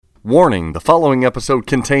Warning, the following episode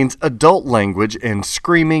contains adult language and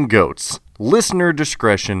screaming goats. Listener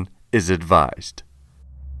discretion is advised.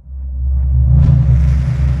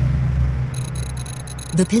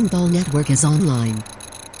 The Pinball Network is online.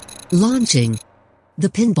 Launching The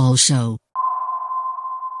Pinball Show.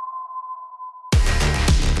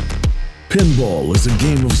 Pinball is a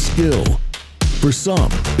game of skill. For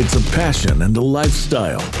some, it's a passion and a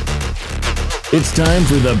lifestyle. It's time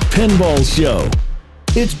for The Pinball Show.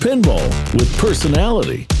 It's pinball with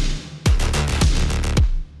personality.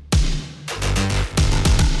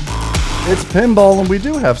 It's pinball and we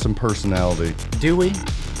do have some personality. Do we? I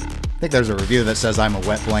think there's a review that says I'm a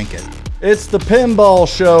wet blanket. It's the Pinball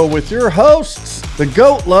Show with your hosts, the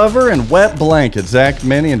Goat Lover and Wet Blanket, Zach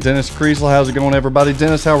Minnie and Dennis Kriesel. How's it going, everybody?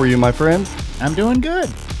 Dennis, how are you, my friend? I'm doing good.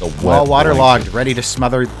 The All waterlogged, blanket. ready to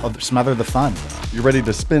smother the fun. You ready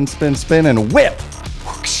to spin, and whip?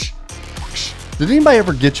 Whoosh, whoosh. Did anybody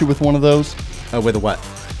ever get you with one of those? With a what?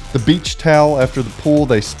 The beach towel after the pool,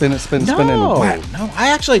 they spin it, and whack. No, I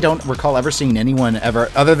actually don't recall ever seeing anyone ever,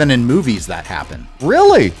 other than in movies, that happen.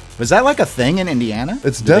 Really? Was that like a thing in Indiana?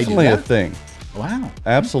 It's Did they do definitely a that? thing. Wow.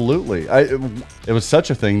 Absolutely. It was such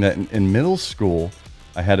a thing that in middle school,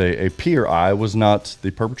 I had a peer. I was not the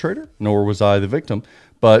perpetrator, nor was I the victim,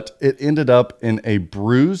 but it ended up in a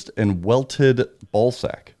bruised and welted ball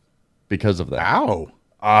sack because of that. Ow.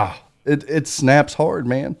 It snaps hard,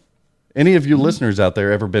 man. Any of you listeners out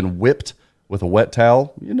there ever been whipped with a wet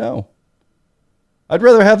towel? You know. I'd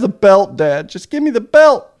rather have the belt, Dad. Just give me the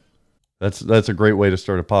belt. That's a great way to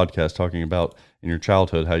start a podcast, talking about in your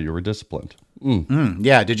childhood how you were disciplined.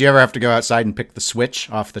 Yeah, did you ever have to go outside and pick the switch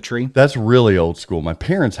off the tree? That's really old school. My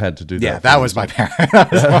parents had to do that. Yeah, that was my parents.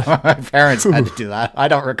 My parents had to do that. I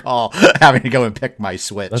don't recall having to go and pick my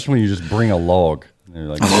switch. That's when you just bring a log. And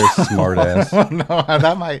you're like, there's smart ass. No,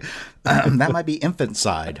 that might be infant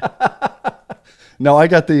side. No, I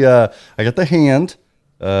got the hand,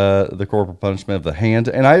 the corporal punishment of the hand,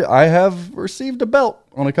 and I have received a belt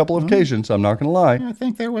on a couple of occasions. I'm not going to lie. I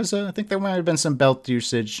think there might have been some belt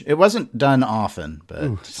usage. It wasn't done often, but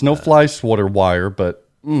It's no fly swatter wire, but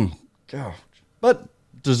gosh, but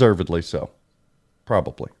deservedly so,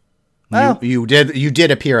 probably. you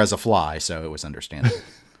did appear as a fly, so it was understandable.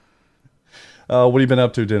 What have you been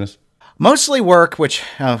up to, Dennis? Mostly work, which,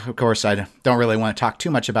 of course, I don't really want to talk too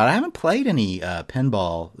much about. I haven't played any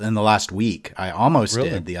pinball in the last week. I almost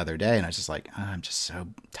did the other day, and I was just like, I'm just so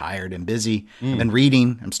tired and busy. I've been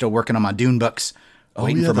reading. I'm still working on my Dune books,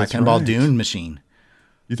 waiting for my pinball Dune machine.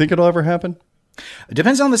 You think it'll ever happen? It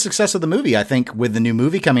depends on the success of the movie. I think with the new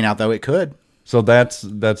movie coming out, though, it could. So that's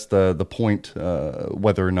the point,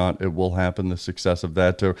 whether or not it will happen, the success of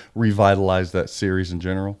that, to revitalize that series in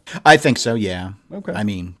general? I think so, yeah. Okay. I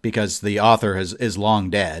mean, because the author is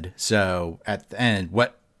long dead, so at the end,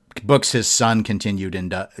 what books his son continued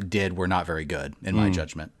and did were not very good, in my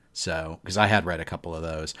judgment. So, because I had read a couple of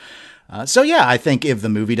those. So yeah, I think if the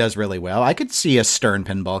movie does really well, I could see a Stern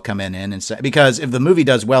Pinball come in and say, because if the movie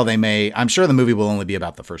does well, I'm sure the movie will only be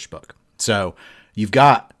about the first book. So you've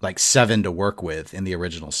got like 7 to work with in the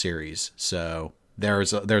original series. So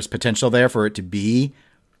there's potential there for it to be,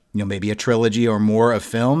 maybe a trilogy or more of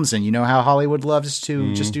films. And you know how Hollywood loves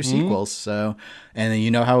to just do sequels. So, and then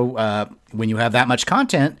you know how when you have that much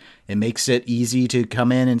content, it makes it easy to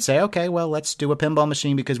come in and say, okay, well, let's do a pinball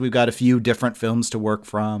machine because we've got a few different films to work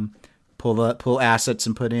from, pull assets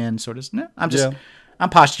and put in sort of. No, I'm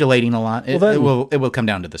postulating a lot. It will come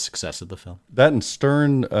down to the success of the film. That and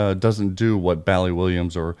Stern doesn't do what Bally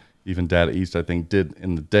Williams or even Data East, I think, did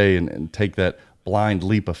in the day and take that blind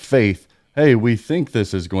leap of faith. Hey, we think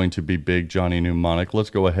this is going to be big, Johnny Mnemonic. Let's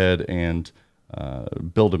go ahead and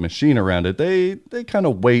build a machine around it. They kind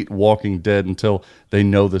of wait Walking Dead until they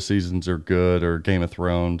know the seasons are good, or Game of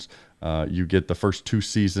Thrones. You get the first 2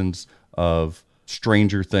 seasons of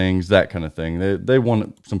Stranger Things, that kind of thing. They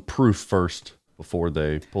want some proof first before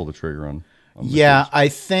they pull the trigger on yeah, I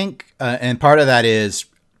think, and part of that is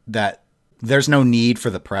that there's no need for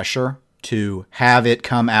the pressure to have it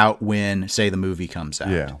come out when, say, the movie comes out.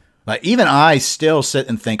 Yeah. Like, even I still sit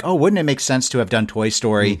and think, wouldn't it make sense to have done Toy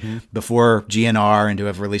Story before GNR and to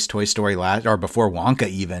have released Toy Story or before Wonka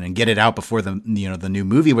even, and get it out before the new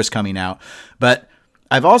movie was coming out. But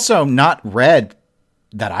I've also not read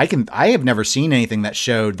that I have never seen anything that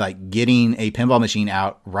showed like getting a pinball machine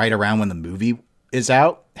out right around when the movie is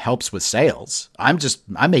out helps with sales. I'm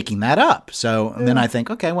making that up. So and then I think,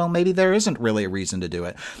 okay, well, maybe there isn't really a reason to do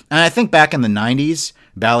it. And I think back in the 90s,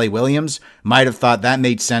 Bally Williams might have thought that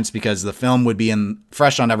made sense because the film would be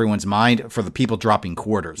fresh on everyone's mind for the people dropping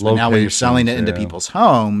quarters. But now when you're selling it into people's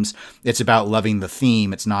homes, it's about loving the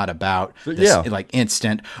theme. It's not about this like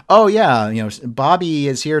instant, oh yeah, you know, Bobby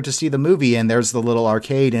is here to see the movie and there's the little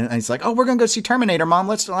arcade and it's like, oh, we're going to go see Terminator, Mom.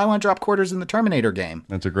 I want to drop quarters in the Terminator game.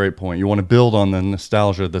 That's a great point. You want to build on the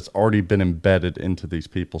nostalgia that's already been embedded into these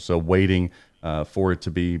people. So waiting for it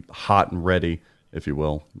to be hot and ready, if you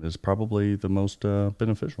will, is probably the most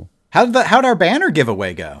beneficial. How'd our banner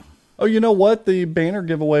giveaway go? Oh, you know what? The banner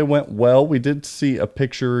giveaway went well. We did see a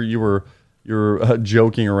picture. You were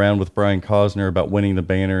joking around with Brian Cosner about winning the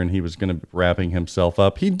banner, and he was going to be wrapping himself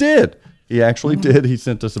up. He did. He actually did. He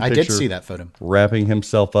sent us a picture. I did see that photo. Wrapping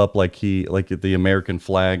himself up like the American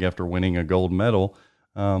flag after winning a gold medal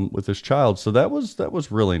with his child. So that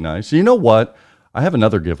was really nice. You know what? I have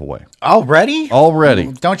another giveaway. Already?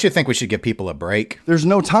 Don't you think we should give people a break? There's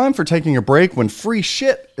no time for taking a break when free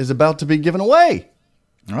shit is about to be given away.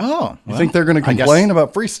 Oh. You think they're going to complain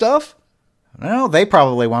about free stuff? No, they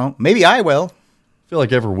probably won't. Maybe I will. I feel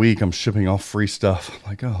like every week I'm shipping off free stuff. I'm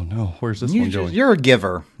like, oh no, where's this one going? You're a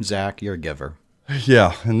giver, Zach. You're a giver.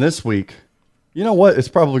 Yeah, and this week, you know what? It's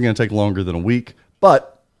probably going to take longer than a week,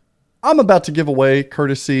 but I'm about to give away,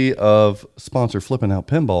 courtesy of sponsor Flipping Out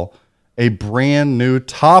Pinball, a brand new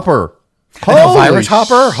topper. Elvira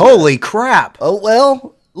topper? Holy crap. Oh,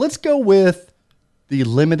 well, let's go with the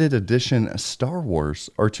limited edition Star Wars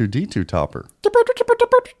R2-D2 topper.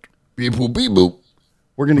 Beep boop, beep boop.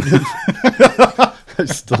 We're going to give... I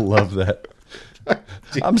still love that.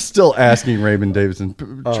 I'm still asking Raymond Davidson,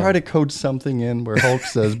 try to code something in where Hulk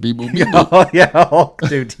says beep boop, beep boop. Oh, yeah, Hulk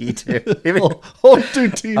do T2. Hulk do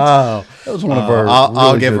T2. Oh, that was one of our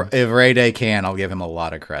I'll give, if Ray Day can, I'll give him a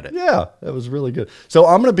lot of credit. Yeah, that was really good. So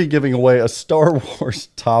I'm going to be giving away a Star Wars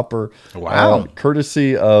topper. Wow.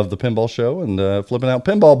 Courtesy of the Pinball Show and Flipping Out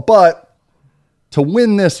Pinball. But to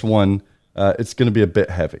win this one, it's going to be a bit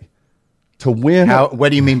heavy. To win... What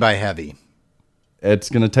do you mean by heavy? It's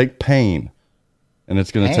going to take pain. And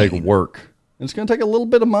it's going to take work. And it's going to take a little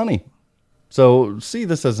bit of money. So see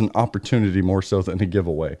this as an opportunity more so than a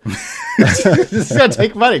giveaway. It's going to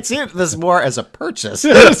take money. See this more as a purchase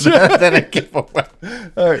than a giveaway.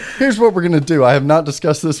 All right. Here's what we're going to do. I have not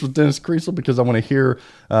discussed this with Dennis Kriesel because I want to hear,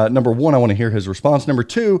 number one, I want to hear his response. Number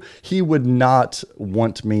two, he would not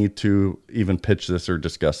want me to even pitch this or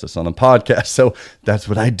discuss this on the podcast. So that's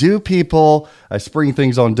what I do, people. I spring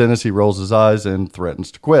things on Dennis. He rolls his eyes and threatens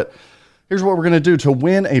to quit. Here's what we're going to do. To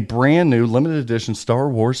win a brand new limited edition Star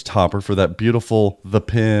Wars topper for that beautiful The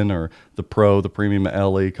Pin or the Pro, the Premium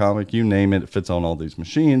LE comic, you name it, it fits on all these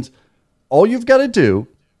machines. All you've got to do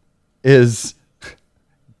is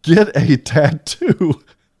get a tattoo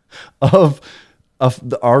of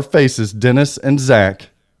our faces, Dennis and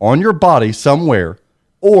Zach, on your body somewhere,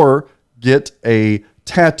 or get a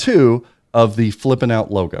tattoo of the Flippin' Out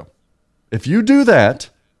logo. If you do that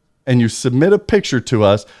and you submit a picture to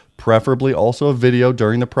us, preferably also a video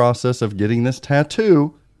during the process of getting this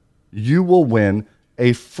tattoo, you will win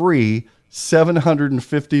a free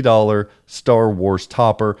 $750 Star Wars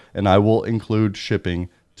topper, and I will include shipping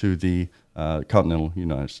to the continental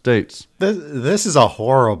United States. This is a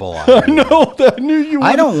horrible idea. No, I knew you would.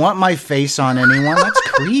 I don't want my face on anyone. That's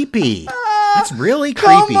creepy. That's really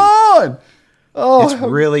creepy. Come on! Oh, it's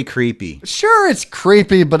really creepy. Sure, it's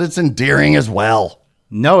creepy, but it's endearing as well.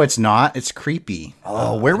 No, it's not. It's creepy.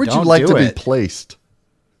 Oh, where would you like to be placed?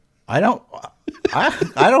 I don't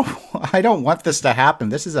want this to happen.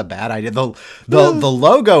 This is a bad idea. The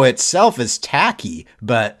logo itself is tacky,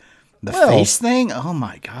 but the face thing, oh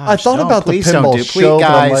my gosh. I thought about the pinball show,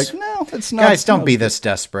 but I'm like, no, it's not. Guys, don't be this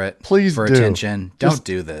desperate. Please for attention. Don't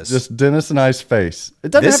do this. Just Dennis and I's face.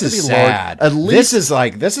 It doesn't have to be sad. Large. At least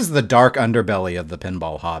this is the dark underbelly of the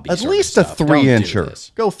pinball hobby. At least a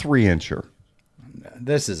 3-incher. Go 3-incher.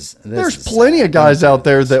 There's plenty of guys out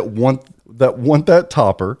there that want that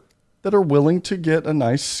topper that are willing to get a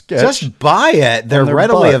nice sketch. Just buy it. They're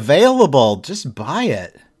readily available. Just buy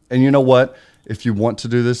it. And you know what? If you want to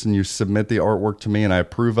do this and you submit the artwork to me and I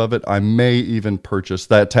approve of it, I may even purchase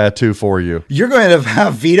that tattoo for you. You're going to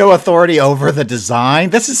have veto authority over the design?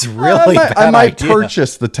 This is really bad I might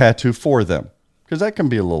purchase the tattoo for them because that can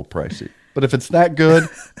be a little pricey. But if it's that good,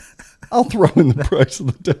 I'll throw in the price of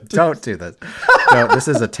the tattoo. Don't do this. This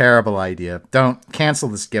is a terrible idea. Don't cancel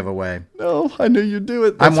this giveaway. No, I knew you'd do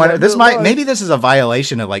it. Maybe this is a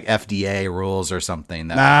violation of like FDA rules or something.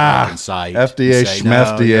 FDA,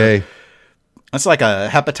 schmefda. That's like a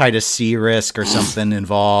hepatitis C risk or something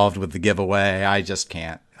involved with the giveaway. I just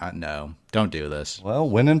can't. No, don't do this. Well,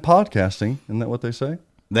 win in podcasting. Isn't that what they say?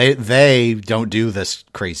 They don't do this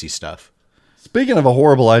crazy stuff. Speaking of a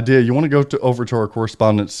horrible idea, you want to go over to our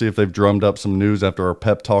correspondents, see if they've drummed up some news after our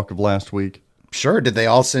pep talk of last week? Sure. Did they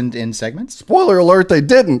all send in segments? Spoiler alert, they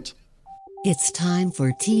didn't. It's time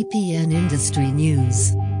for TPN Industry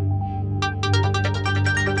News.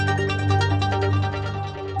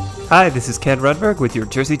 Hi, this is Ken Rudberg with your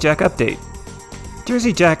Jersey Jack update.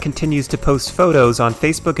 Jersey Jack continues to post photos on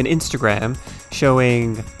Facebook and Instagram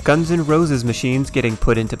showing Guns N' Roses machines getting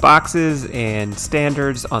put into boxes and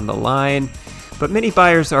standards on the line, but many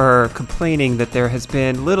buyers are complaining that there has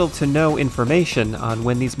been little to no information on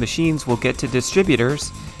when these machines will get to distributors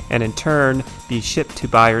and in turn be shipped to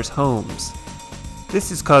buyers' homes. This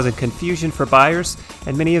is causing confusion for buyers,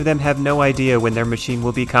 and many of them have no idea when their machine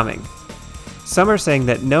will be coming. Some are saying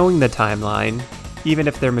that knowing the timeline, even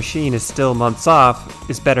if their machine is still months off,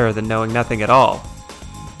 is better than knowing nothing at all.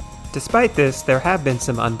 Despite this, there have been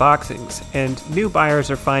some unboxings, and new buyers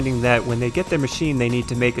are finding that when they get their machine they need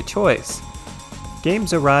to make a choice.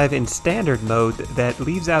 Games arrive in standard mode that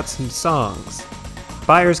leaves out some songs.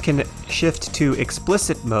 Buyers can shift to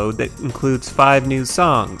explicit mode that includes 5 new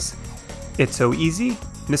songs. It's So Easy,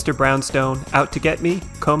 Mr. Brownstone, Out to Get Me,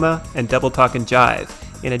 Coma, and Double Talk and Jive,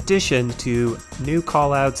 in addition to new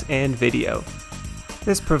callouts and video.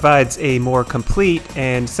 This provides a more complete,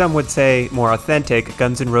 and some would say more authentic,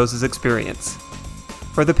 Guns N' Roses experience.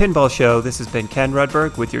 For the Pinball Show, this has been Ken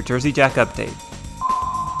Rudberg with your Jersey Jack update.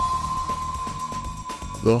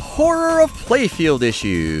 The horror of playfield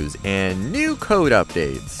issues and new code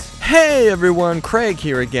updates. Hey everyone, Craig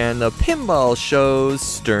here again, the Pinball Show's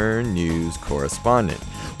Stern News correspondent.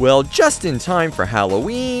 Well, just in time for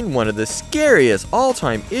Halloween, one of the scariest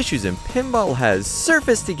all-time issues in pinball has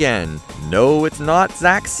surfaced again. No, it's not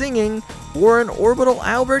Zach singing or an orbital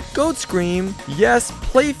Albert goat scream. Yes,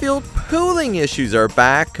 playfield pooling issues are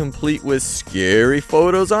back, complete with scary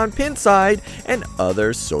photos on Pinside and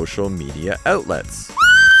other social media outlets.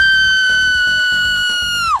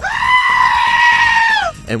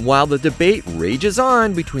 And while the debate rages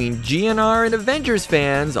on between GNR and Avengers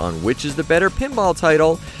fans on which is the better pinball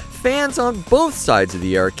title, fans on both sides of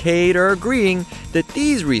the arcade are agreeing that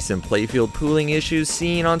these recent playfield pooling issues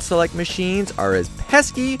seen on select machines are as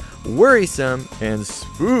pesky, worrisome, and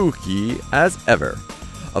spooky as ever.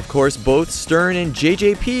 Of course, both Stern and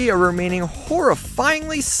JJP are remaining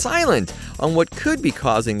horrifyingly silent on what could be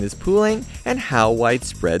causing this pooling and how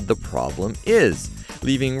widespread the problem is,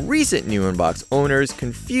 leaving recent new Inbox owners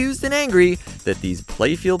confused and angry that these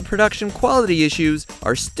playfield production quality issues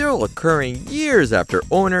are still occurring years after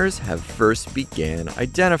owners have first began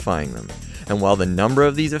identifying them. And while the number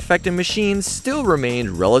of these affected machines still remains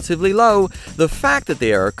relatively low, the fact that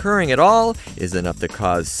they are occurring at all is enough to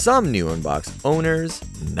cause some new Inbox owners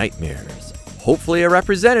nightmares. Hopefully a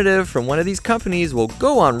representative from one of these companies will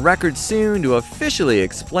go on record soon to officially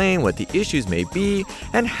explain what the issues may be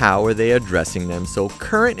and how are they addressing them so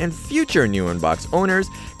current and future new Inbox owners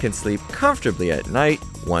can sleep comfortably at night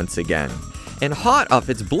once again. And hot off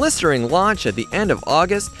its blistering launch at the end of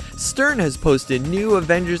August, Stern has posted new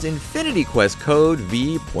Avengers Infinity Quest code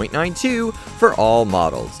V.92 for all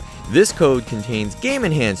models. This code contains game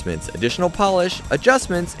enhancements, additional polish,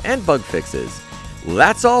 adjustments, and bug fixes.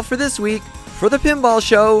 That's all for this week. For the Pinball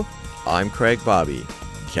Show, I'm Craig Bobby.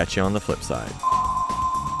 Catch you on the flip side.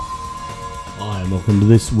 Hi, and welcome to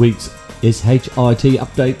this week's SHIT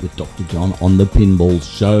update with Dr. John on the Pinball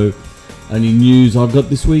Show. Only news I've got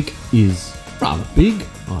this week is rather big,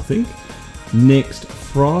 I think. Next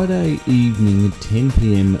Friday evening at 10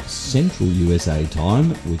 p.m. Central USA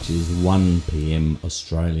time, which is 1 p.m.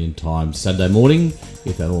 Australian time, Saturday morning,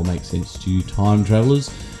 if that all makes sense to you time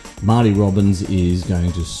travellers, Marty Robbins is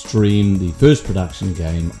going to stream the first production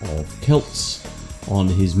game of Celts on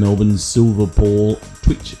his Melbourne Silver Ball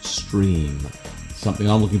Twitch stream. Something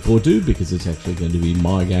I'm looking forward to because it's actually going to be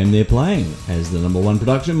my game they're playing as the number 1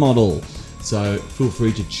 production model. So feel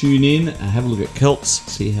free to tune in, have a look at Celts,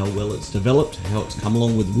 see how well it's developed, how it's come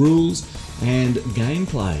along with rules and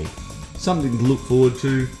gameplay. Something to look forward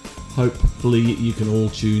to. Hopefully you can all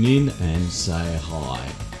tune in and say hi.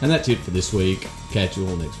 And that's it for this week. Catch you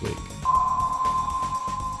all next week.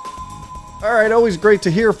 All right, always great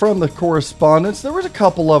to hear from the correspondents. There was a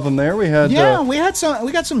couple of them there. We had we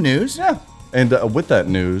got some news. Yeah. And with that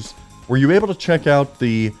news, were you able to check out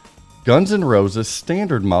the Guns N' Roses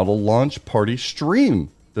standard model launch party stream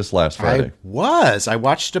this last Friday? I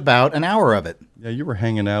watched about an hour of it. Yeah, you were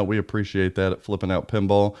hanging out. We appreciate that at Flipping Out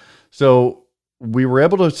Pinball. So we were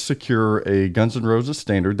able to secure a Guns N' Roses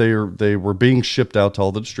standard. They were being shipped out to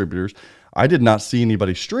all the distributors. I did not see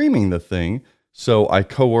anybody streaming the thing, so I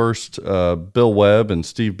coerced Bill Webb and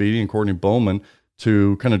Steve Beatty and Courtney Bowman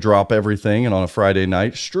to kind of drop everything and on a Friday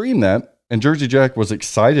night stream that. And Jersey Jack was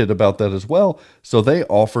excited about that as well. So they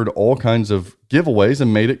offered all kinds of giveaways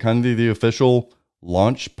and made it kind of the official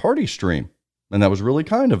launch party stream. And that was really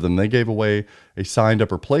kind of them. They gave away a signed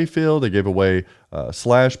upper playfield. They gave away a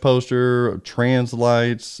Slash poster, trans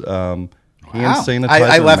lights, hand sanitizer.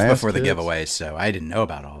 I left mask before the kits. giveaways, so I didn't know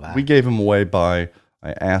about all that. We gave them away I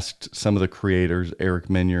asked some of the creators, Eric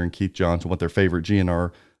Menier and Keith Johnson, what their favorite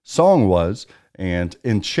GNR song was. And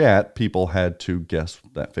in chat, people had to guess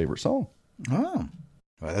that favorite song. Oh,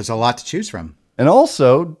 well, there's a lot to choose from. And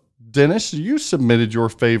also, Dennis, you submitted your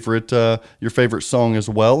favorite song as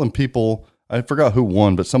well. And people, I forgot who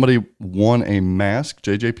won, but somebody won a mask,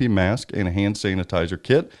 JJP mask, and a hand sanitizer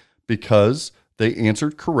kit because they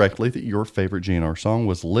answered correctly that your favorite GNR song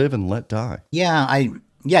was Live and Let Die. Yeah,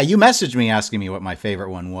 you messaged me asking me what my favorite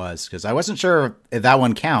one was because I wasn't sure if that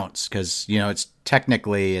one counts because,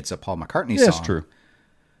 it's a Paul McCartney song. Yeah, it's true.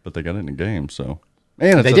 But they got it in a game, so.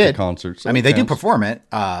 And it's they at did. the concert. So they do perform it.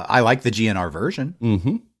 I like the GNR version.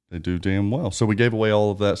 Mm-hmm. They do damn well. So we gave away all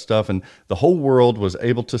of that stuff, and the whole world was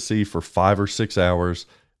able to see for 5 or 6 hours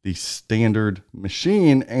the standard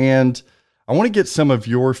machine. And I want to get some of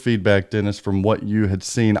your feedback, Dennis, from what you had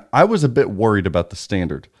seen. I was a bit worried about the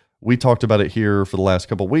standard. We talked about it here for the last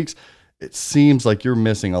couple of weeks. It seems like you're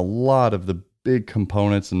missing a lot of the big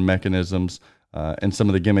components and mechanisms and some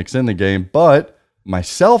of the gimmicks in the game. But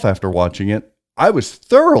myself, after watching it, I was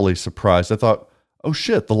thoroughly surprised. I thought, oh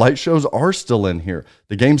shit, the light shows are still in here.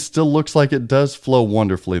 The game still looks like it does flow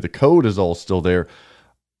wonderfully. The code is all still there.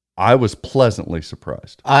 I was pleasantly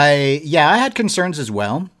surprised. I had concerns as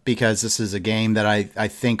well because this is a game that I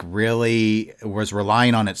think really was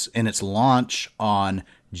relying on its launch on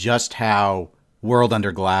just how World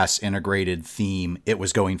Under Glass integrated theme it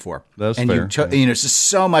was going for. That's and fair. Just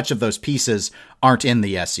so much of those pieces aren't in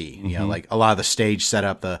the SE. Mm-hmm. Like a lot of the stage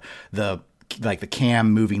setup, the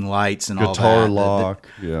cam moving lights and all that. Guitar lock.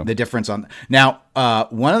 The difference on now,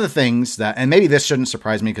 one of the things that, and maybe this shouldn't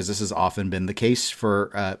surprise me because this has often been the case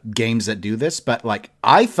for games that do this, but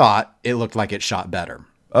I thought it looked like it shot better.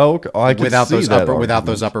 Oh, okay. I could without see those that without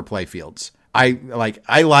those upper play fields. I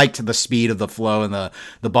liked the speed of the flow and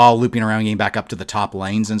the ball looping around, getting back up to the top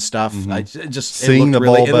lanes and stuff. Seeing the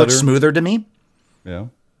ball it looked better. smoother to me. Yeah.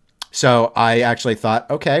 So I actually thought,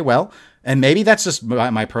 okay, well, and maybe that's just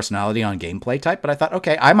my personality on gameplay type, but I thought,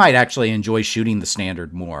 okay, I might actually enjoy shooting the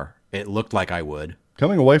standard more. It looked like I would.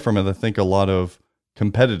 Coming away from it, I think a lot of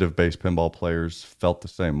competitive-based pinball players felt the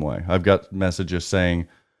same way. I've got messages saying,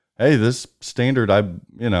 hey, this standard, I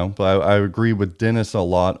agree with Dennis a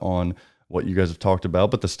lot on what you guys have talked about,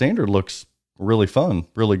 but the standard looks really fun,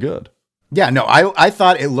 really good. Yeah, no, I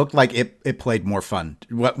thought it looked like it played more fun,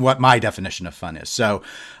 what my definition of fun is. So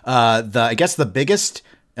I guess the biggest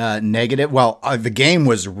negative, the game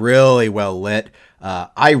was really well lit.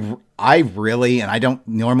 I really, and I don't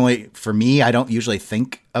normally, for me, I don't usually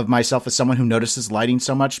think of myself as someone who notices lighting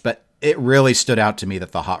so much, but it really stood out to me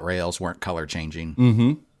that the hot rails weren't color changing.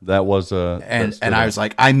 Mm-hmm. That was and I was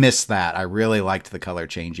like, I missed that. I really liked the color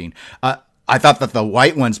changing. I thought that the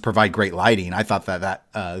white ones provide great lighting. I thought that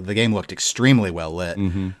the game looked extremely well lit.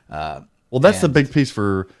 Mm-hmm. Well, that's the big piece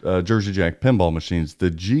for Jersey Jack pinball machines. The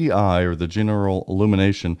GI, or the general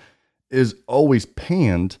illumination, is always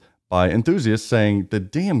panned by enthusiasts saying the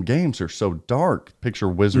damn games are so dark. Picture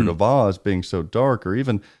Wizard of Oz being so dark, or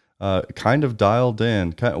even kind of dialed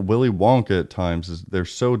in. Kind of Willy Wonka at times. They're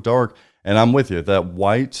so dark. And I'm with you. That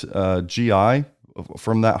white GI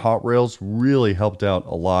from that hot rails really helped out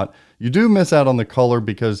a lot. You do miss out on the color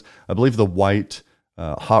because I believe the white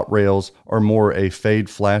hot rails are more a fade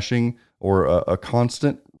flashing or a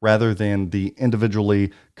constant rather than the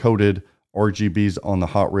individually coded RGBs on the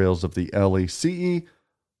hot rails of the LECE.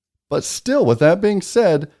 But still, with that being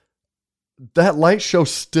said, that light show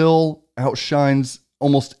still outshines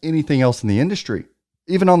almost anything else in the industry,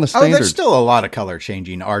 even on the standard. Oh, there's still a lot of color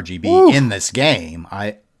changing RGB in this game.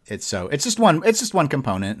 It's just one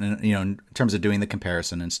component, and in terms of doing the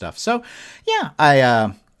comparison and stuff. So yeah,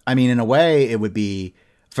 I mean, in a way, it would be,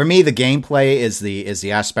 for me, the gameplay is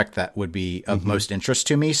the aspect that would be of most interest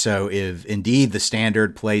to me. So if indeed the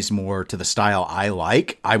standard plays more to the style I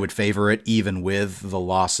like, I would favor it even with the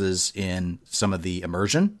losses in some of the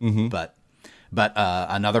immersion. Mm-hmm. But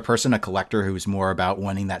another person, a collector who's more about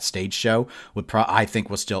wanting that stage show, I think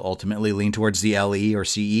will still ultimately lean towards the LE or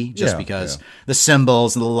CE, just because the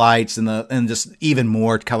symbols and the lights and just even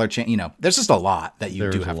more color change. There's just a lot that you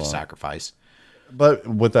do have to sacrifice. But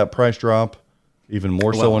with that price drop, even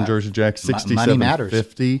more so on Jersey Jack,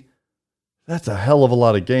 $67.50. That's a hell of a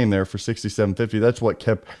lot of game there for $67.50. That's what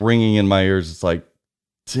kept ringing in my ears. It's like,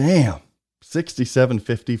 damn,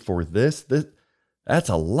 $67.50 for this. That's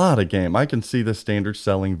a lot of game. I can see the standard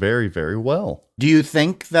selling very, very well. Do you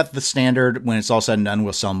think that the standard, when it's all said and done,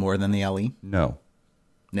 will sell more than the LE? No.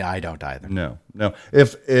 No, I don't either. No.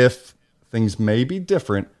 If things may be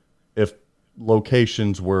different, if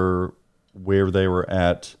locations were where they were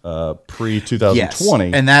at pre-2020.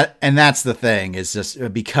 Yes. And that's the thing, is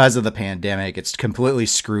just because of the pandemic, it's completely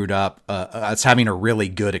screwed up. It's having a really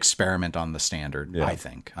good experiment on the standard, I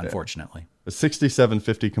think, unfortunately. The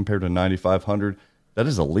 $67.50 compared to $9,500, that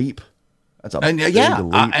is a leap. That's a big leap.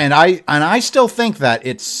 And I still think that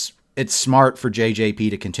it's smart for JJP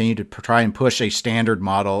to continue to try and push a standard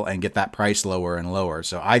model and get that price lower and lower.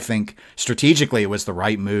 So I think strategically it was the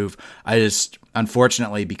right move.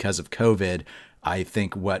 Unfortunately, because of COVID, I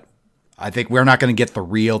think we're not going to get the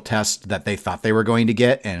real test that they thought they were going to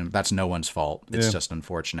get, and that's no one's fault. It's just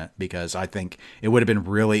unfortunate, because I think it would have been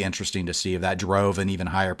really interesting to see if that drove an even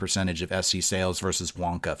higher percentage of SC sales versus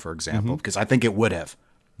Wonka, for example, because I think it would have.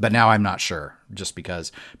 But now I'm not sure, just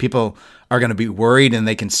because people are going to be worried, and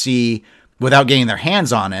they can see, without getting their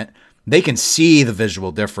hands on it, they can see the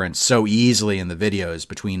visual difference so easily in the videos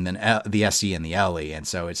between the SE and the LE. And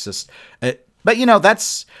so it's just, but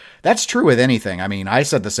that's true with anything. I mean, I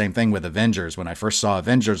said the same thing with Avengers. When I first saw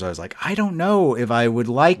Avengers, I was like, I don't know if I would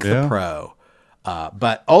like the Pro.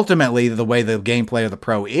 But ultimately, the way the gameplay of the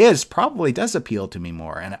Pro probably does appeal to me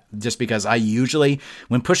more. And just because I usually,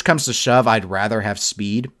 when push comes to shove, I'd rather have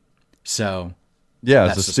speed. So yeah,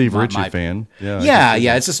 as a Steve Ritchie fan,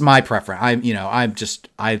 it's just my preference.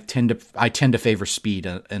 I tend to favor speed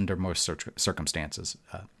under most circumstances.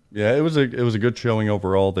 It was a good showing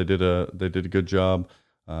overall. They did a good job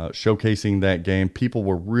showcasing that game. People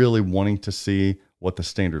were really wanting to see what the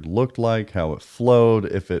standard looked like, how it flowed,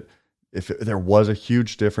 if there was a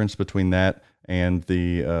huge difference between that and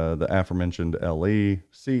the aforementioned LE,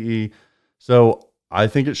 CE. So I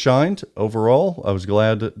think it shined overall. I was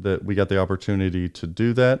glad that we got the opportunity to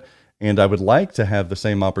do that. And I would like to have the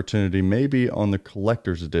same opportunity maybe on the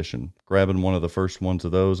collector's edition, grabbing one of the first ones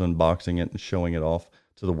of those, unboxing it and showing it off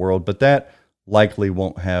to the world. But that likely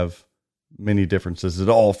won't have many differences at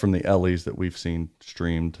all from the LEs that we've seen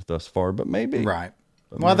streamed thus far, but maybe. Right.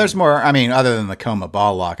 Well, there's more, I mean, other than the Coma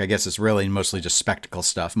ball lock, I guess it's really mostly just spectacle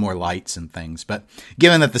stuff, more lights and things. But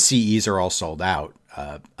given that the CEs are all sold out,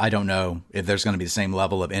 I don't know if there's going to be the same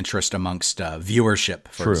level of interest amongst viewership,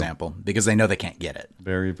 for example, because they know they can't get it.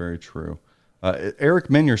 Very, very true. Eric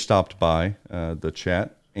Menier stopped by the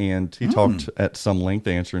chat, and he talked at some length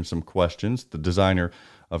answering some questions, the designer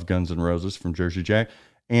of Guns N' Roses from Jersey Jack.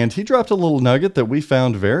 And he dropped a little nugget that we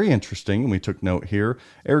found very interesting, and we took note here.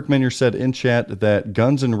 Eric Menier said in chat that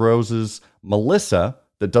Guns N' Roses Melissa,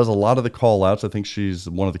 that does a lot of the call-outs, I think she's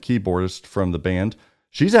one of the keyboardists from the band,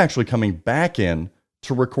 she's actually coming back in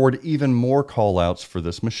to record even more call-outs for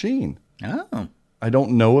this machine. Oh. I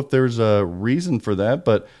don't know if there's a reason for that,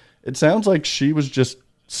 but it sounds like she was just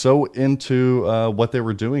so into what they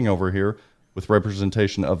were doing over here with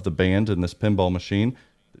representation of the band and this pinball machine.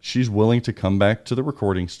 She's willing to come back to the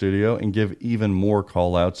recording studio and give even more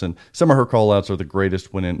call-outs. And some of her call-outs are the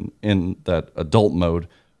greatest when in that adult mode.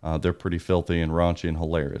 They're pretty filthy and raunchy and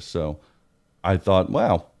hilarious. So I thought,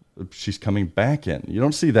 wow, she's coming back in. You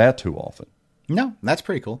don't see that too often. No, that's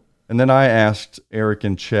pretty cool. And then I asked Eric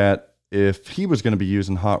in chat if he was going to be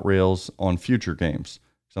using Hot Rails on future games.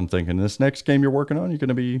 So I'm thinking, this next game you're working on, you're going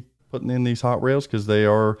to be putting in these Hot Rails because they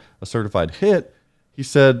are a certified hit. He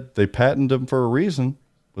said they patented them for a reason,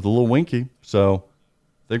 with a little winky. So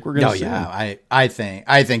I think we're going to see them.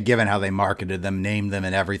 I think given how they marketed them, named them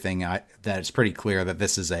and everything, that it's pretty clear that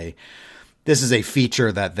this is a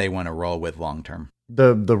feature that they want to roll with long term.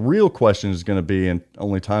 The real question is going to be, and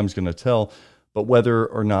only time's going to tell, but whether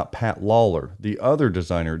or not Pat Lawler, the other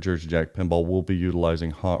designer at Jersey Jack Pinball, will be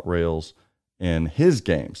utilizing Hot Rails in his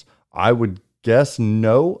games. I would guess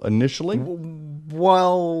no initially.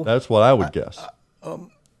 Well, that's what I would guess.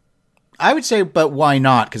 I would say, but why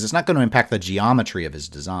not? Because it's not going to impact the geometry of his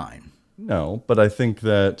design. No, but I think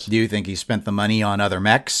that... Do you think he spent the money on other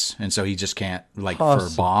mechs, and so he just can't, like, for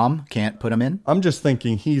Bomb, can't put them in? I'm just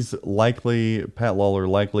thinking Pat Lawler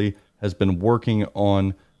likely has been working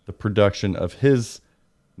on the production of his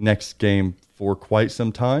next game for quite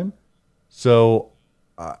some time. So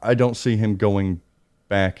I don't see him going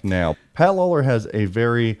back now. Pat Lawler has a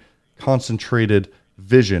very concentrated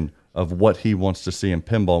vision of what he wants to see in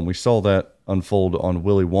pinball, and we saw that unfold on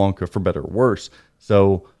Willy Wonka, for better or worse.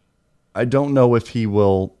 So I don't know if he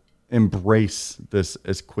will embrace this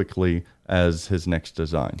as quickly as his next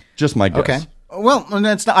design. Just my guess. Okay. Well,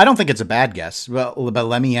 I don't think it's a bad guess. Well, but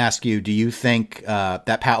let me ask you: do you think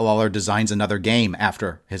that Pat Lawler designs another game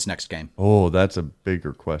after his next game? Oh, that's a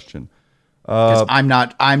bigger question. Because I'm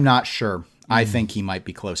not sure. I think he might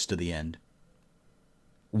be close to the end.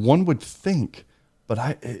 One would think,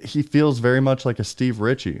 but he feels very much like a Steve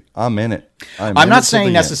Ritchie. I'm in it. I'm not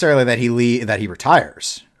saying necessarily that he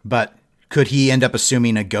retires, but could he end up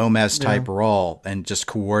assuming a Gomez type role and just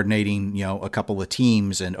coordinating, a couple of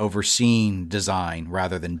teams and overseeing design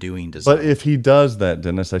rather than doing design? But if he does that,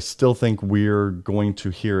 Dennis, I still think we're going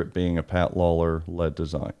to hear it being a Pat Lawler led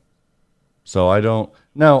design. So I don't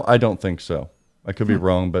think so. I could be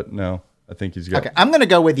wrong, but no, I think he's got. Okay, I'm going to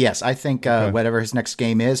go with yes. I think whatever his next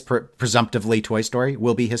game is, presumptively Toy Story,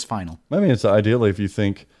 will be his final. I mean, it's ideally if you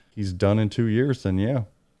think he's done in 2 years, then yeah.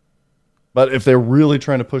 But if they're really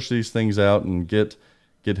trying to push these things out and get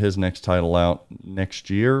his next title out next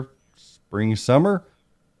year, spring, summer,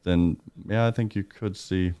 then yeah, I think you could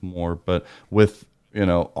see more. But with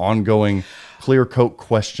ongoing clear coat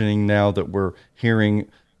questioning now that we're hearing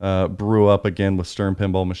brew up again with Stern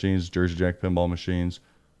pinball machines, Jersey Jack pinball machines,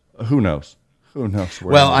 who knows? Who knows?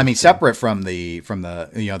 Well, I mean, separate from the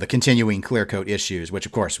the continuing clear coat issues, which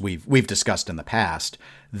of course we've discussed in the past.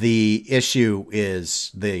 The issue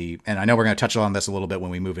is and I know we're going to touch on this a little bit when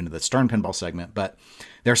we move into the Stern pinball segment, but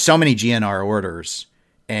there's so many GNR orders,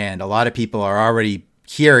 and a lot of people are already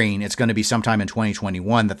hearing it's going to be sometime in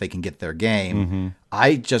 2021 that they can get their game. Mm-hmm.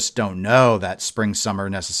 I just don't know that spring summer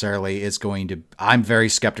necessarily is going to. I'm very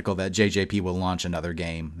skeptical that JJP will launch another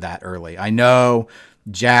game that early. I know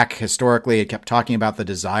Jack historically had kept talking about the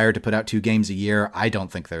desire to put out 2 games a year. I don't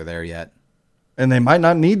think they're there yet. And they might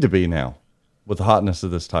not need to be now with the hotness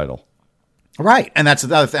of this title. Right. And that's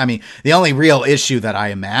the other thing. I mean, the only real issue that I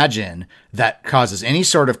imagine that causes any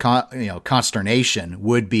sort of consternation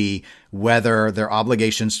would be whether their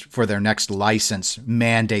obligations for their next license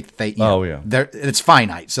mandate that it's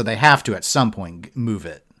finite. So they have to at some point move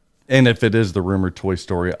it. And if it is the rumored Toy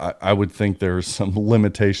Story, I would think there's some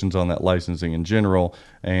limitations on that licensing in general,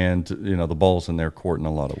 and the ball's in their court in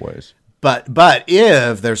a lot of ways. But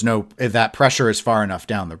if that pressure is far enough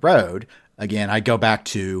down the road, again, I go back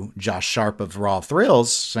to Josh Sharp of Raw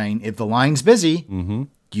Thrills saying, if the line's busy,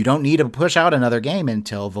 you don't need to push out another game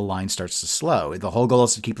until the line starts to slow. The whole goal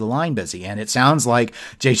is to keep the line busy. And it sounds like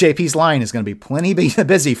JJP's line is going to be plenty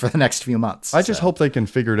busy for the next few months. I just hope they can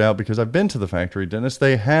figure it out, because I've been to the factory, Dennis.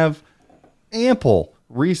 They have ample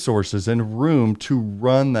resources and room to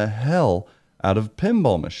run the hell out of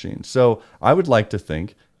pinball machines. So I would like to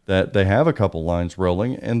think that they have a couple lines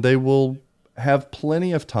rolling, and they will have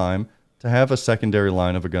plenty of time to have a secondary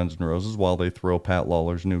line of a Guns N' Roses while they throw Pat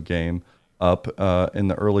Lawler's new game up in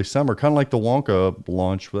the early summer, kind of like the Wonka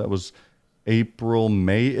launch. That was April,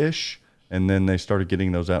 May-ish, and then they started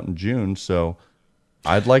getting those out in June. So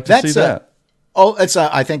I'd like to see that.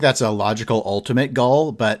 I think that's a logical ultimate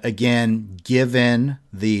goal. But again, given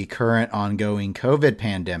the current ongoing COVID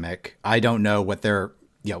pandemic, I don't know what they're,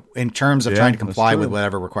 in terms of trying to comply with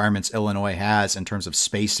whatever requirements Illinois has in terms of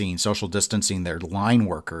spacing, social distancing their line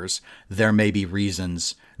workers, there may be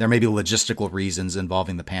logistical reasons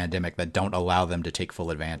involving the pandemic that don't allow them to take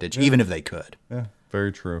full advantage, even if they could. Yeah,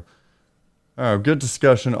 very true. All right, good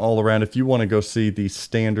discussion all around. If you want to go see the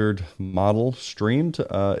standard model streamed,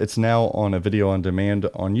 it's now on a video on demand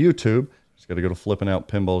on YouTube. Just got to go to Flippin' Out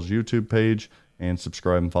Pinball's YouTube page and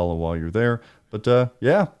subscribe and follow while you're there. But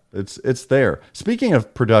it's there. Speaking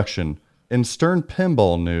of production, in Stern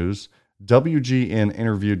Pinball news, WGN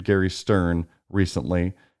interviewed Gary Stern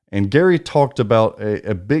recently, and Gary talked about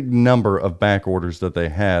a big number of back orders that they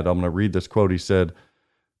had. I'm going to read this quote. He said,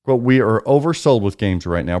 quote, "We are oversold with games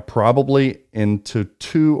right now, probably into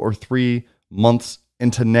 2 or 3 months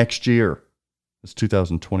into next year." It's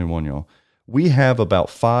 2021, y'all. "We have about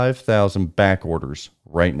 5,000 back orders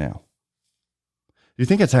right now." Do you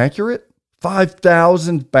think it's accurate?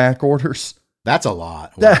 5,000 back orders? That's a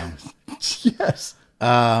lot. Wow. Yes.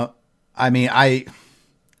 I mean, I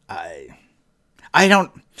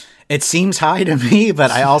don't. It seems high to me, but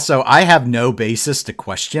I have no basis to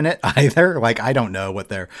question it either. Like, I don't know what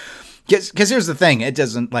they're. Because here's the thing, it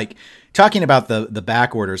doesn't, like, talking about the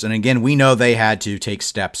back orders, and again, we know they had to take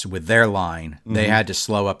steps with their line. Mm-hmm. They had to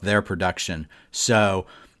slow up their production. So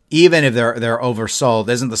even if they're oversold,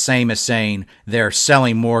 isn't the same as saying they're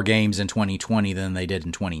selling more games in 2020 than they did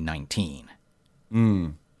in 2019.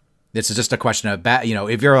 This is just a question of,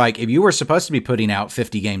 if you were supposed to be putting out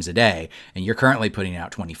 50 games a day and you're currently putting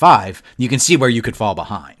out 25, you can see where you could fall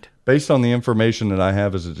behind. Based on the information that I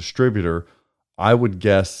have as a distributor, I would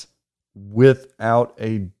guess without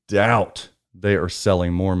a doubt, they are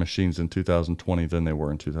selling more machines in 2020 than they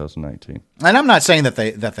were in 2019. And I'm not saying that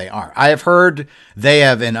they are. I have heard they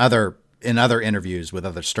have in other interviews with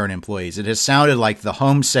other Stern employees, it has sounded like the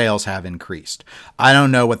home sales have increased. I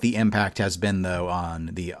don't know what the impact has been though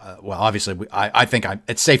on the well, obviously I think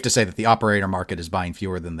it's safe to say that the operator market is buying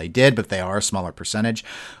fewer than they did, but they are a smaller percentage.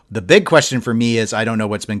 The big question for me is I don't know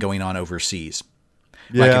what's been going on overseas.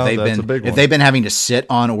 Yeah, like if they've been having to sit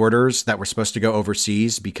on orders that were supposed to go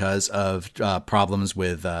overseas because of problems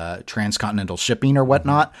with transcontinental shipping or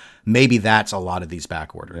whatnot, maybe that's a lot of these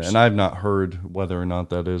back orders. Yeah, and I've not heard whether or not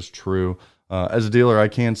that is true. As a dealer, I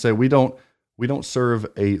can say we don't serve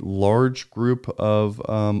a large group of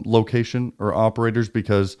location or operators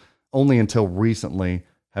because only until recently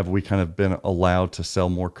have we kind of been allowed to sell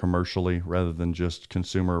more commercially rather than just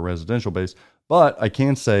consumer or residential based. But I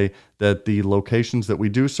can say that the locations that we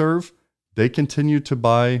do serve, they continue to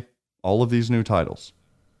buy all of these new titles.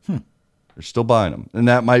 They're still buying them. And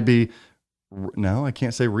that might be, no, I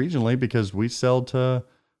can't say regionally because we sell to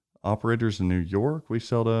operators in New York. We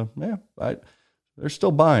sell to, they're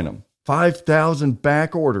still buying them. 5,000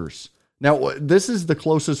 back orders. Now, this is the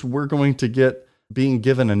closest we're going to get being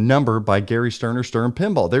given a number by Gary Stern or Stern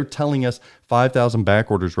Pinball. They're telling us 5,000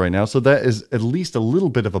 back orders right now. So that is at least a little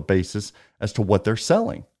bit of a basis as to what they're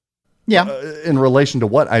selling. Yeah. In relation to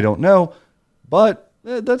what, I don't know, but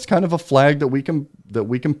that's kind of a flag that we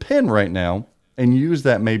can pin right now and use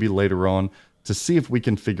that maybe later on to see if we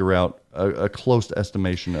can figure out a close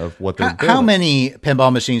estimation of what they're doing. How many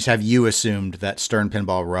pinball machines have you assumed that Stern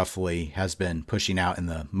Pinball roughly has been pushing out in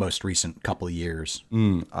the most recent couple of years?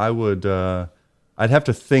 I'd have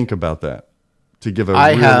to think about that to give a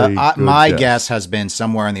my good guess has been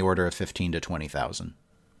somewhere in the order of 15 to 20,000.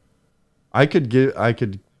 I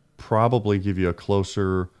could probably give you a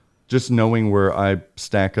closer, just knowing where I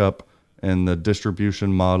stack up in the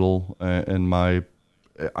distribution model and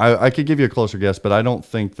I could give you a closer guess, but I don't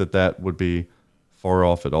think that would be far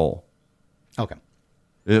off at all. Okay.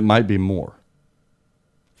 It might be more.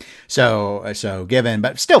 So given,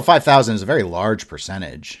 but still 5,000 is a very large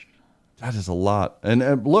percentage. That is a lot.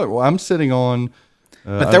 And look, I'm sitting on.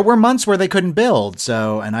 But there were months where they couldn't build.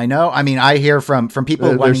 So, and I hear from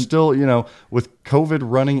people. They're still, with COVID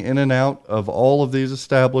running in and out of all of these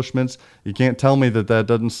establishments, you can't tell me that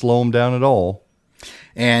doesn't slow them down at all.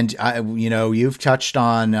 And, you've touched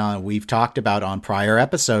on, we've talked about on prior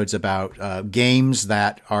episodes about games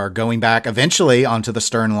that are going back eventually onto the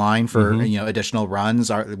Stern line for, additional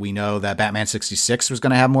runs. We know that Batman 66 was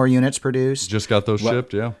going to have more units produced. Just got those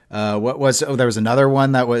shipped, yeah. There was another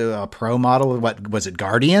one that was a pro model. What was it,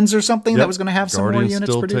 Guardians or something that was going to have some more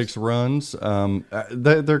units still produced? Takes runs.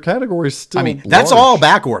 Their category is still that's large. all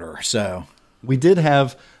back order, so. We did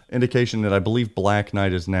have indication that I believe Black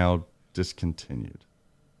Knight is now discontinued.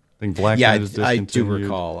 I think Black Knight is discontinued. I do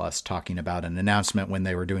recall us talking about an announcement when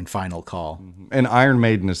they were doing Final Call. And Iron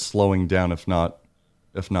Maiden is slowing down, if not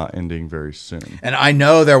ending very soon. And I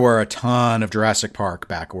know there were a ton of Jurassic Park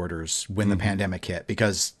back orders when the pandemic hit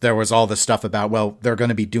because there was all this stuff about, well, they're going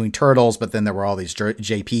to be doing Turtles, but then there were all these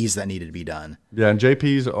JPs that needed to be done. Yeah, and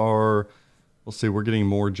JPs are, we'll see, we're getting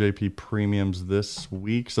more JP premiums this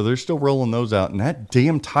week. So they're still rolling those out. And that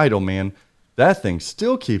damn title, man, that thing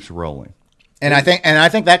still keeps rolling. And I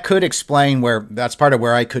think that could explain that's part of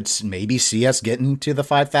where I could maybe see us getting to the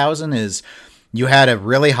 5,000 is you had a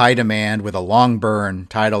really high demand with a long burn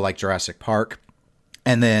title like Jurassic Park.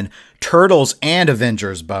 And then Turtles and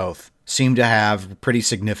Avengers both seem to have pretty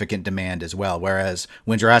significant demand as well. Whereas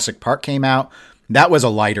when Jurassic Park came out, that was a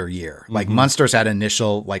lighter year. Like Monsters had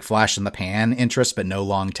initial like flash in the pan interest, but no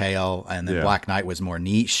long tail. And then Black Knight was more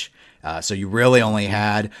niche. So you really only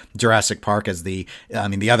had Jurassic Park as the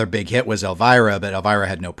other big hit was Elvira, but Elvira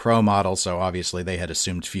had no pro model. So obviously they had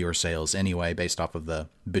assumed fewer sales anyway, based off of the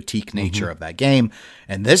boutique nature of that game.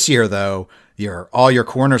 And this year though, all your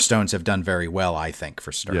cornerstones have done very well, I think,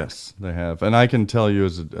 for Stern. Yes, they have. And I can tell you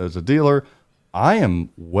as a dealer, I am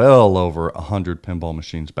well over 100 pinball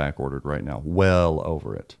machines back ordered right now. Well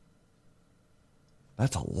over it.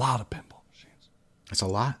 That's a lot of pinball. It's a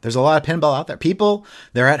lot. There's a lot of pinball out there. People,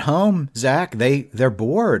 they're at home, Zach. They're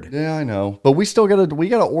bored. Yeah, I know. But we still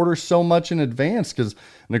gotta order so much in advance because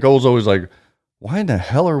Nicole's always like, why in the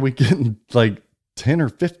hell are we getting like 10 or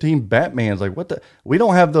 15 Batmans? Like, what the? We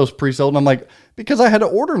don't have those pre-sold. And I'm like, because I had to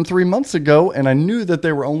order them 3 months ago and I knew that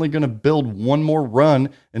they were only going to build one more run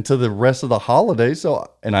into the rest of the holiday.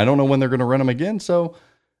 And I don't know when they're going to run them again. So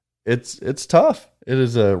it's tough. It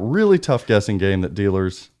is a really tough guessing game that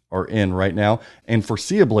dealers are in right now and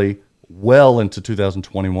foreseeably well into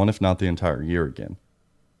 2021, if not the entire year again.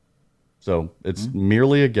 So it's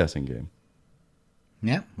merely a guessing game.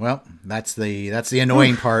 Yeah, well, that's the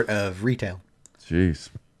annoying part of retail. Jeez.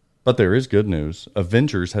 But there is good news.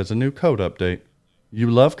 Avengers has a new code update. You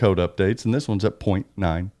love code updates, and this one's at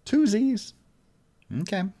 0.92Zs.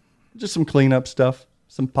 Okay. Just some cleanup stuff,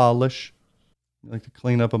 some polish. You like to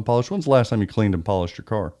clean up and polish. When's the last time you cleaned and polished your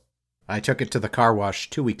car? I took it to the car wash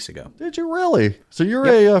 2 weeks ago. Did you really? So you're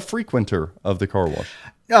a frequenter of the car wash.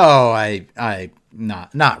 Oh, I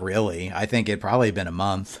not really. I think it'd probably been a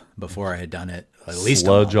month before I had done it. At least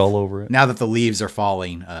sludge a month. all over it. Now that the leaves are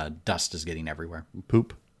falling, dust is getting everywhere.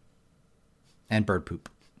 Poop. And bird poop.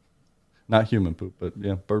 Not human poop, but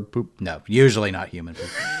yeah, bird poop. No, usually not human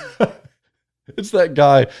poop. It's that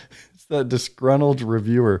guy. It's that disgruntled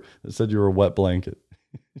reviewer that said you were a wet blanket.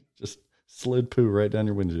 Just slid poo right down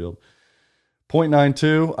your windshield.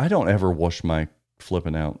 0.92. I don't ever wash my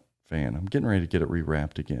flipping out fan. I'm getting ready to get it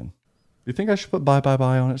rewrapped again. Do you think I should put bye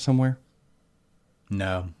on it somewhere?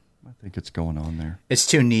 No. I think it's going on there. It's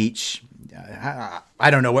too niche.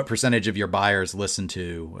 I don't know what percentage of your buyers listen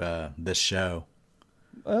to this show.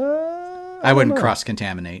 I wouldn't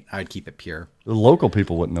cross-contaminate. I'd keep it pure. The local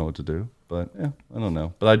people wouldn't know what to do, but yeah, I don't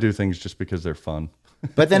know. But I do things just because they're fun.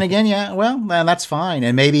 But then again, yeah, well, that's fine.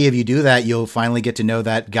 And maybe if you do that, you'll finally get to know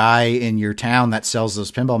that guy in your town that sells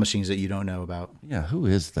those pinball machines that you don't know about. Yeah, who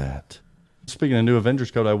is that? Speaking of new Avengers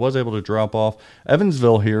code, I was able to drop off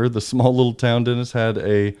Evansville here. The small little town, Dennis, had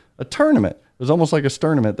a tournament. It was almost like a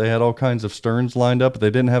sternament. They had all kinds of sterns lined up, but they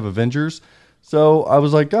didn't have Avengers. So I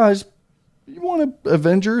was like, guys, you want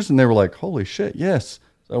Avengers? And they were like, holy shit, yes.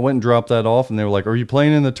 So I went and dropped that off, and they were like, are you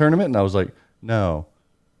playing in the tournament? And I was like, no,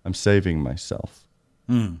 I'm saving myself.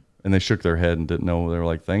 And they shook their head and didn't know. They were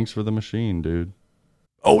like, thanks for the machine, dude.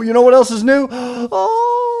 Oh, you know what else is new?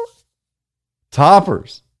 Oh,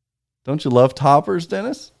 toppers. Don't you love toppers,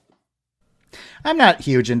 Dennis? I'm not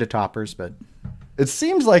huge into toppers, but it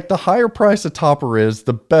seems like the higher price a topper is,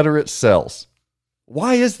 the better it sells.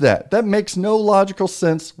 Why is that? That makes no logical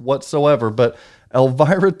sense whatsoever. But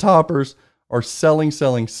Elvira toppers are selling.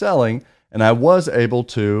 And I was able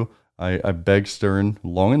to, I begged Stern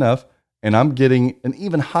long enough, and I'm getting an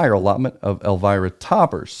even higher allotment of Elvira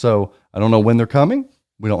toppers. So I don't know when they're coming.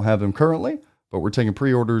 We don't have them currently, but we're taking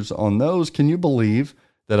pre-orders on those. Can you believe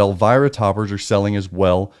that Elvira toppers are selling as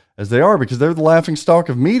well as they are? Because they're the laughing stock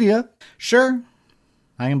of media. Sure.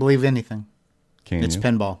 I can believe anything. It's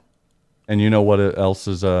pinball. And you know what else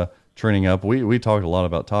is trending up? We talked a lot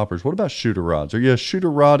about toppers. What about shooter rods? Are you a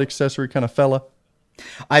shooter rod accessory kind of fella?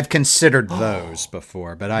 I've considered those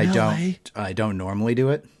before, but I don't normally do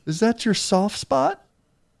it. Is that your soft spot?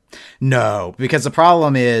 No, because the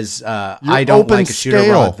problem is I don't like a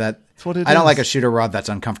shooter rod like a shooter rod that's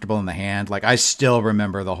uncomfortable in the hand. Like I still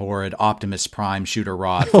remember the horrid Optimus Prime shooter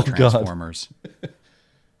rod for Transformers.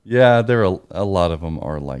 Yeah, there are a lot of them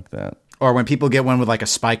are like that. Or when people get one with like a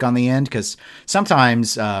spike on the end, because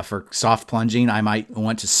sometimes for soft plunging, I might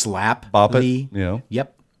want to slap Bop it, you know.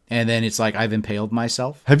 Yep. And then it's like I've impaled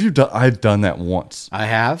myself. Have you done? I've done that once. I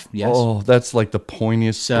have. Yes. Oh, that's like the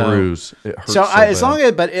pointiest bruise. It hurts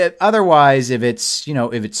otherwise, if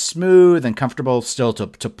it's smooth and comfortable, still to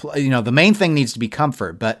play. The main thing needs to be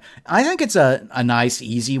comfort. But I think it's a nice,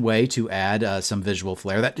 easy way to add some visual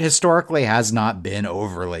flair that historically has not been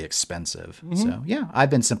overly expensive. Mm-hmm. So yeah, I've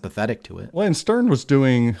been sympathetic to it. Well, and Stern was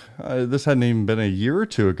doing this hadn't even been a year or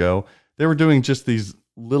two ago. They were doing just these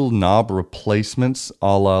little knob replacements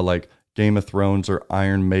a la like Game of Thrones or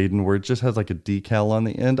Iron Maiden, where it just has like a decal on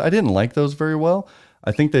the end. I didn't like those very well.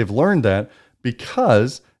 I think they've learned that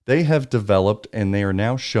because they have developed and they are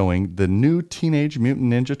now showing the new Teenage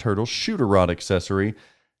Mutant Ninja Turtles shooter rod accessory.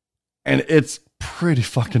 And it's pretty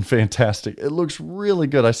fucking fantastic. It looks really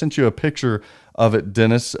good. I sent you a picture of it,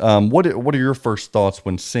 Dennis. What are your first thoughts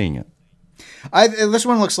when seeing it? This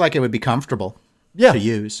one looks like it would be comfortable. To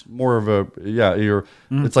use more of a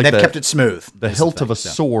it's like they've kept it smooth. The hilt of a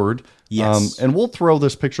sword. Yes, and we'll throw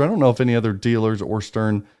this picture. I don't know if any other dealers or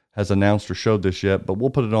Stern has announced or showed this yet, but we'll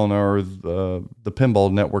put it on our the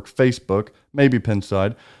Pinball Network Facebook, maybe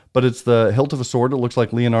Pinside. But it's the hilt of a sword. It looks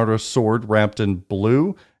like Leonardo's sword wrapped in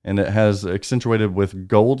blue, and it has accentuated with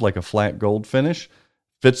gold, like a flat gold finish.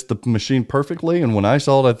 Fits the machine perfectly. And when I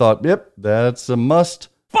saw it, I thought, yep, that's a must.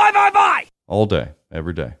 Buy all day,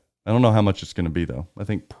 every day. I don't know how much it's going to be, though. I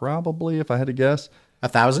think probably, if I had to guess,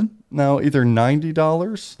 $1,000? No, either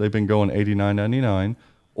 $90. They've been going $89.99,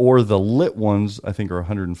 or the lit ones I think are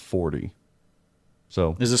 $140.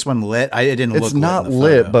 So is this one lit? It didn't look. It's not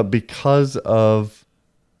lit, but because of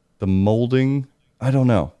the molding, I don't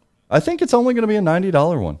know. I think it's only going to be a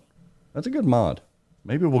 $90 one. That's a good mod.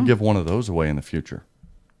 Maybe we'll give one of those away in the future.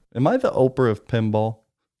 Am I the Oprah of pinball?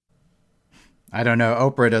 I don't know.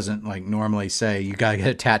 Oprah doesn't normally say you gotta get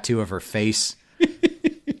a tattoo of her face.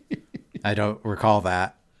 I don't recall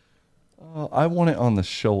that. I want it on the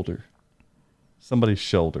shoulder. Somebody's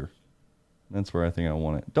shoulder. That's where I think I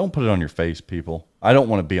want it. Don't put it on your face, people. I don't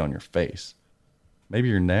want to be on your face. Maybe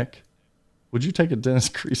your neck. Would you take a Dennis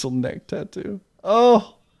Creasel neck tattoo?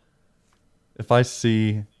 Oh. If I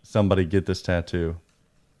see somebody get this tattoo,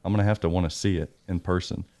 I'm going to have to want to see it in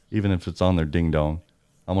person. Even if it's on their ding dong.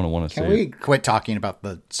 I'm going to want to see it. Can we quit talking about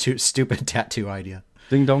the stupid tattoo idea?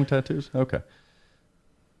 Ding dong tattoos? Okay.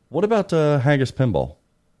 What about Haggis Pinball?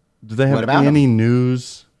 Do they have any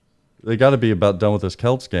news? They got to be about done with this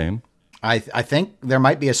Celts game. I think there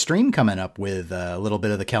might be a stream coming up with a little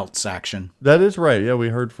bit of the Celts action. That is right. Yeah, we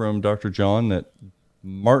heard from Dr. John that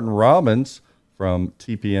Martin Robbins from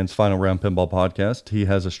TPN's Final Round Pinball podcast, he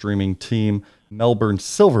has a streaming team, Melbourne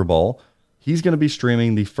Silverball. He's going to be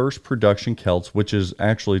streaming the first production Celts, which is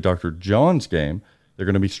actually Dr. John's game. They're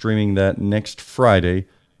going to be streaming that next Friday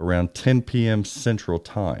around 10 p.m. Central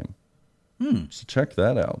Time. So check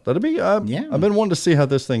that out. That'll be, I've been wanting to see how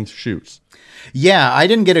this thing shoots. Yeah, I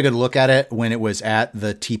didn't get a good look at it when it was at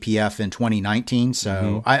the TPF in 2019.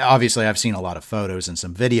 So I've seen a lot of photos and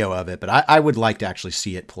some video of it, but I would like to actually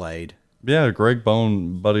see it played. Yeah, Greg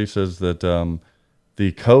Bone, buddy, says that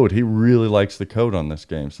the code, he really likes the code on this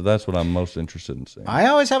game. So that's what I'm most interested in seeing. I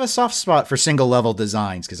always have a soft spot for single level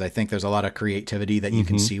designs because I think there's a lot of creativity that you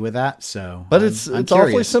can see with that. So, but it's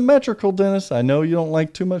awfully symmetrical, Dennis. I know you don't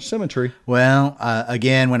like too much symmetry. Well,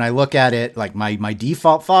 again, when I look at it, my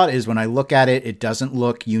default thought is when I look at it, it doesn't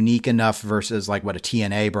look unique enough versus what a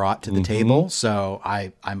TNA brought to the table. So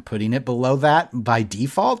I'm putting it below that by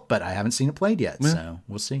default, but I haven't seen it played yet. Yeah. So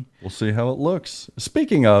we'll see. We'll see how it looks.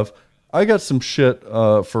 Speaking of, I got some shit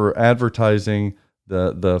for advertising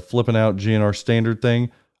the flipping out GNR standard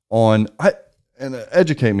thing on.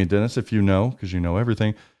 Educate me, Dennis, if you know, because you know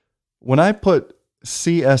everything. When I put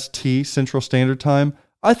CST, Central Standard Time,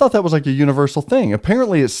 I thought that was like a universal thing.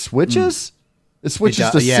 Apparently, it switches. It switches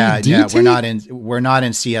to CDT. Yeah, we're not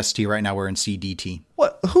in CST right now. We're in CDT.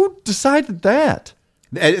 What? Who decided that?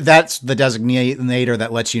 That's the designator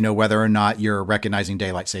that lets you know whether or not you're recognizing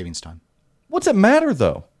daylight savings time. What's it matter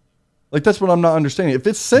though? That's what I'm not understanding. If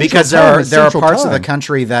it's Central because time, there are parts of the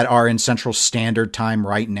country that are in Central Standard Time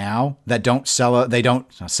right now that don't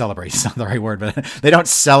celebrate. It's not the right word, but they don't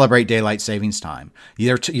celebrate daylight savings time.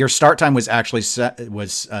 Your start time was actually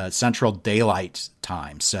Central Daylight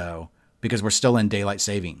Time. So because we're still in daylight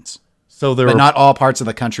savings. So but not all parts of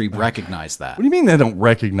the country recognize that. What do you mean they don't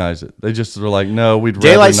recognize it? They just are like, no, we'd rather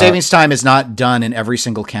daylight savings time is not done in every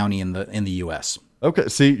single county in the U.S. Okay,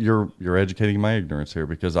 see, you're educating my ignorance here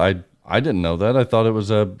because I didn't know that. I thought it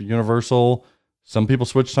was a universal. Some people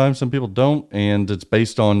switch time, some people don't, and it's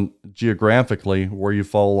based on geographically where you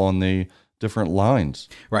fall on the different lines.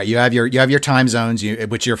 Right. You have your time zones,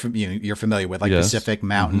 which you're familiar with, like yes. Pacific,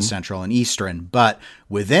 Mountain, Central, and Eastern. But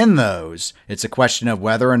within those, it's a question of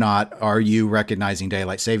whether or not are you recognizing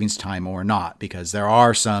daylight savings time or not, because there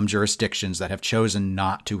are some jurisdictions that have chosen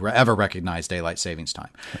not to ever recognize daylight savings time.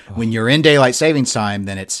 When you're in daylight savings time,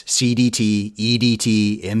 then it's CDT,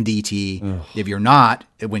 EDT, MDT. If you're not,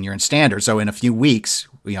 when you're in standard, so in a few weeks,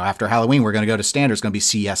 after Halloween, we're going to go to standard. It's going to be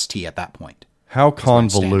CST at that point. How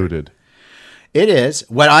convoluted. It is.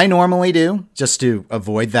 What I normally do, just to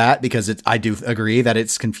avoid that, because I do agree that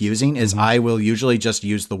it's confusing, is I will usually just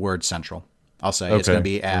use the word central. I'll say it's going to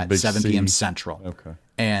be at 7 p.m. Central. Okay.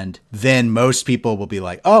 And then most people will be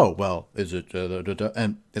like, oh, well, is it?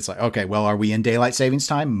 And it's like, okay, well, are we in daylight savings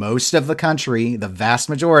time? Most of the country, the vast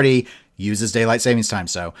majority, uses daylight savings time.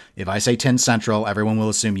 So if I say 10 Central, everyone will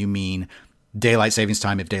assume you mean daylight savings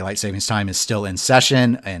time if daylight savings time is still in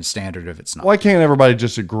session, and standard if it's not. Why can't everybody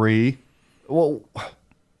just agree? Well,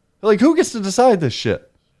 who gets to decide this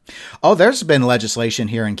shit? Oh, there's been legislation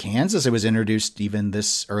here in Kansas. It was introduced even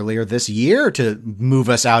earlier this year to move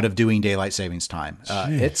us out of doing daylight savings time.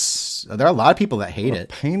 There are a lot of people that hate it.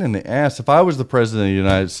 Pain in the ass. If I was the president of the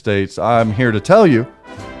United States, I'm here to tell you,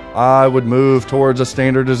 I would move towards a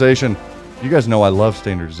standardization. You guys know I love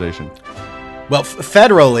standardization. Well,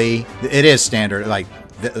 federally, it is standard.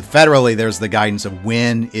 Federally, there's the guidance of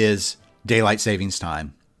when is daylight savings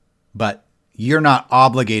time, but you're not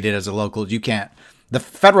obligated as a local. You can't. The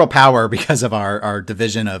federal power, because of our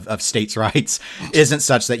division of states' rights, isn't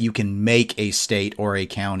such that you can make a state or a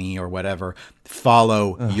county or whatever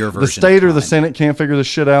follow your version. The state or the Senate can't figure this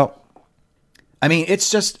shit out. I mean, it's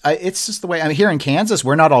just the way. I mean, here in Kansas,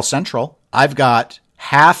 we're not all central. I've got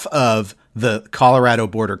half of the Colorado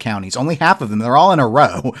border counties. Only half of them. They're all in a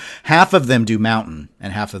row. Half of them do mountain,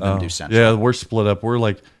 and half of them do central. Yeah, we're split up. We're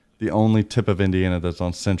like the only tip of Indiana that's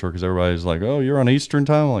on Central, because everybody's like, oh, you're on Eastern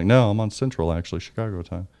time? I'm like, no, I'm on Central, actually, Chicago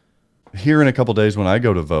time. Here in a couple days when I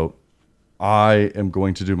go to vote, I am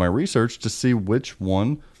going to do my research to see which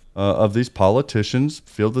one of these politicians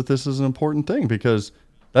feel that this is an important thing, because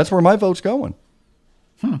that's where my vote's going.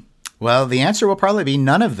 Well, the answer will probably be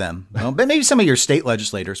none of them. Well, but maybe some of your state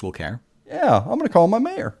legislators will care. Yeah, I'm going to call my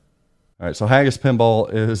mayor. All right, so Haggis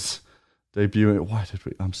Pinball is debuting. Why did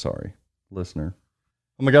we? I'm sorry, listener.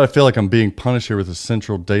 Oh my God, I feel like I'm being punished here with a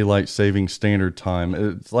Central Daylight Saving Standard Time.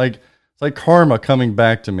 It's like karma coming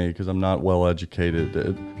back to me because I'm not well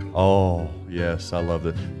educated. Oh, yes, I love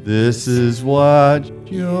it. This is what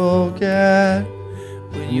you'll get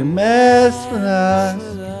when you mess with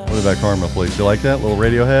us. What about karma, please? You like that little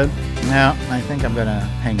Radiohead? No, I think I'm going to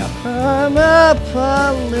hang up. I'm a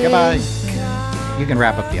police. Goodbye. You can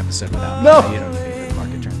wrap up the episode without me. No. You don't need to do the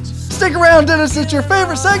market trends. Stick around, Dennis. It's your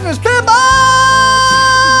favorite segment, Pinball!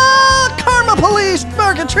 Karma Police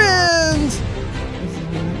Market Trends!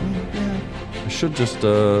 I should just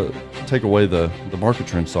take away the Market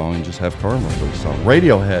Trend song and just have Karma Police song.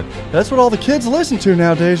 Radiohead. That's what all the kids listen to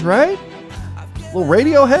nowadays, right? Little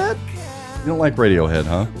Radiohead? You don't like Radiohead,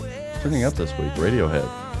 huh? Turning up this week, Radiohead.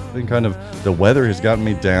 I think kind of the weather has gotten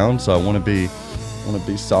me down, so I want to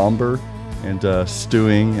be somber and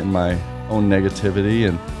stewing in my own negativity.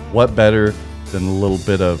 And what better than a little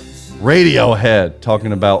bit of Radiohead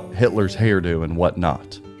talking about Hitler's hairdo and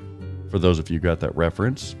whatnot? For those of you who got that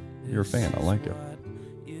reference, you're a fan. I like it.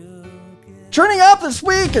 Turning up this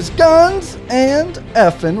week is Guns and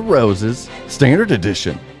Effin' Roses Standard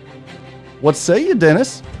Edition. What say you,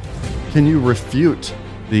 Dennis? Can you refute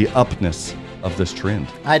the upness of this trend?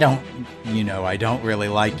 I don't really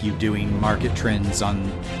like you doing market trends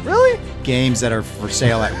on Really? games that are for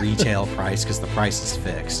sale at retail price because the price is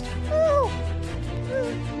fixed. Well,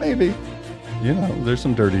 maybe. You know, there's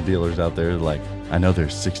some dirty dealers out there like, I know they're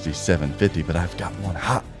 $67.50, but I've got one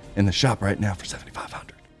hot in the shop right now for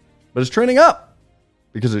 $7,500. But it's trending up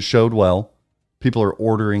because it showed well. People are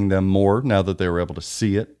ordering them more now that they were able to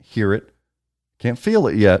see it, hear it. Can't feel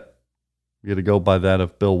it yet. You got to go by that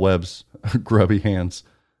of Bill Webb's grubby hands.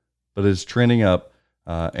 But it's trending up,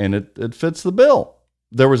 and it fits the bill.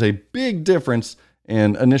 There was a big difference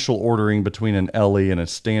in initial ordering between an LE and a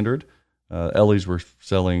standard. LEs were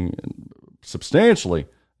selling substantially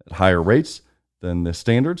at higher rates than the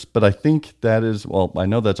standards, but I think that is, well, I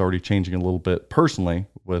know that's already changing a little bit personally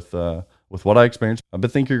with what I experienced. I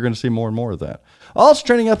think you're going to see more and more of that. Also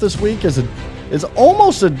trending up this week is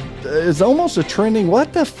almost a trending.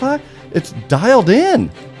 What the fuck? It's dialed in.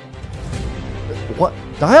 What?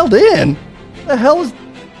 Dialed in? The hell is?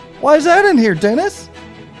 Why is that in here, Dennis?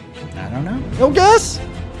 I don't know. No guess?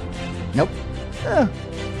 Nope. Yeah.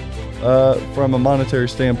 From a monetary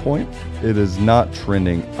standpoint, it is not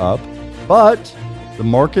trending up, but the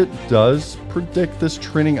market does predict this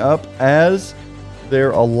trending up as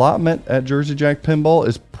their allotment at Jersey Jack Pinball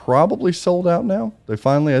is probably sold out now. They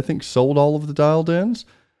finally, I think, sold all of the dialed ins.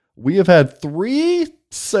 We have had 3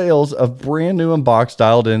 sales of brand new and box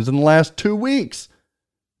dialed ins in the last 2 weeks.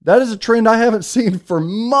 That is a trend I haven't seen for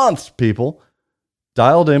months, people.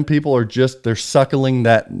 Dialed in people are they're suckling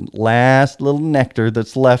that last little nectar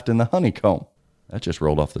that's left in the honeycomb. That just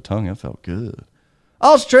rolled off the tongue. That felt good.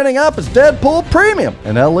 Also trending up is Deadpool Premium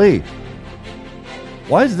and LE.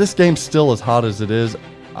 Why is this game still as hot as it is?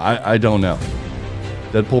 I don't know.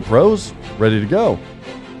 Deadpool Pro's ready to go.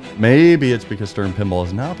 Maybe it's because Stern Pinball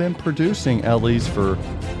has now been producing LEs for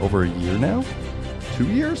over a year now. 2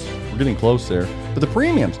 years? We're getting close there. But the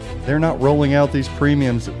premiums, they're not rolling out these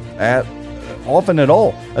premiums often at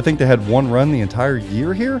all. I think they had 1 run the entire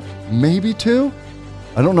year here, maybe 2.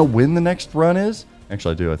 I don't know when the next run is.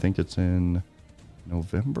 Actually, I do. I think it's in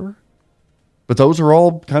November. But those are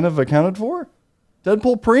all kind of accounted for.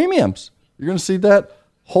 Deadpool premiums. You're going to see that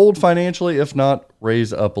hold financially, if not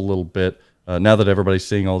raise up a little bit. Now that everybody's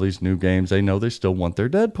seeing all these new games, they know they still want their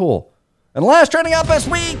Deadpool. And last trending up this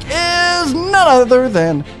week is none other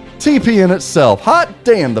than TPN itself. Hot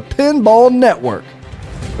damn, the Pinball Network.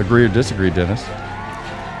 Agree or disagree, Dennis?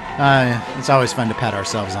 It's always fun to pat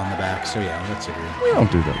ourselves on the back, so yeah, let's agree. We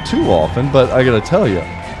don't do that too often, but I gotta tell you,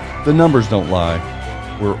 the numbers don't lie.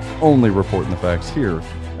 We're only reporting the facts here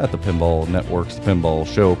at the Pinball Network's The Pinball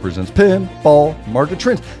Show presents Pinball Market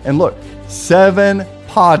Trends. And look, 7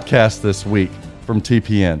 podcasts this week from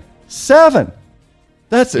TPN. 7!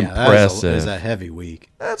 That's impressive. That is a heavy week.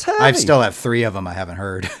 That's heavy. I still have 3 of them I haven't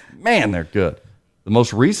heard. Man, they're good. The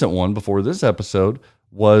most recent one before this episode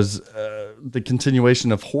was the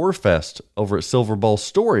continuation of Horrorfest over at Silver Ball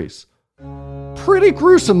Stories. Pretty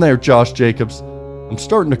gruesome there, Josh Jacobs. I'm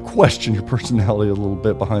starting to question your personality a little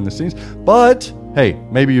bit behind the scenes. But hey,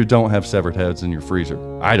 maybe you don't have severed heads in your freezer.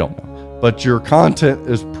 I don't know. But your content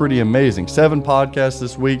is pretty amazing. 7 podcasts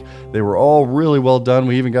this week. They were all really well done.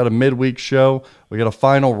 We even got a midweek show. We got a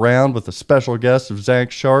final round with a special guest of Zach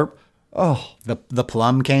Sharp. Oh, The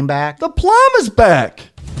Plum came back. the Plum is back.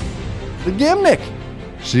 The Gimnick.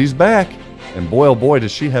 She's back. And boy, oh boy,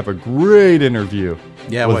 does she have a great interview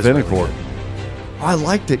Yeah, it with was really Vinicor. good. I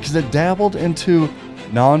liked it because it dabbled into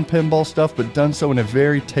non-pinball stuff, but done so in a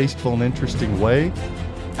very tasteful and interesting way.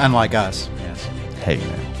 Unlike us, yes. Hey,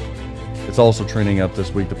 man. It's also trending up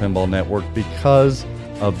this week, the Pinball Network, because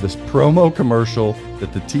of this promo commercial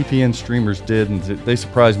that the TPN streamers did, and they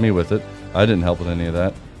surprised me with it. I didn't help with any of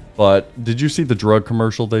that. But did you see the drug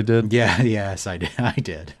commercial they did? Yeah, yes, I did. I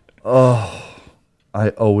did. I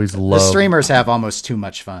always love... The streamers have almost too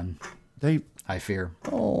much fun, They... I fear.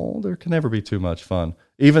 Oh, there can never be too much fun.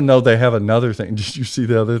 Even though they have another thing. Did you see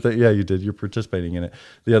the other thing? Yeah, you did. You're participating in it.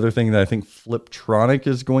 The other thing that I think Fliptronic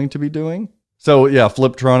is going to be doing. So, yeah,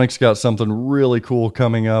 Fliptronic's got something really cool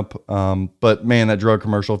coming up. But, man, that drug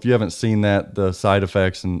commercial, if you haven't seen that, the side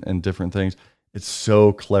effects and different things, it's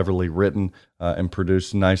so cleverly written and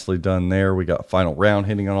produced, nicely done there. We got Final Round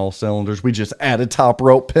hitting on all cylinders. We just added Top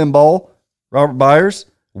Rope Pinball. Robert Byers,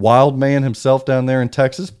 wild man himself down there in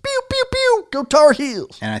Texas. Pew, pew, pew. Go Tar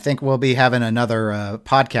Heels. And I think we'll be having another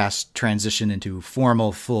podcast transition into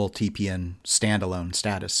formal, full TPN standalone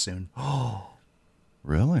status soon.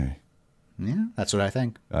 Really? Yeah, that's what I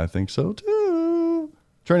think. I think so too.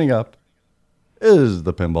 Trending up is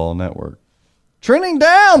the Pinball Network. Trending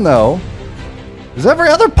down, though, is every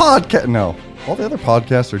other podcast. No, all the other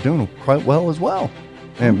podcasts are doing quite well as well.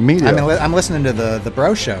 And media. I mean, I'm listening to the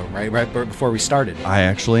Bro Show right before we started. I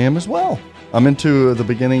actually am as well. I'm into the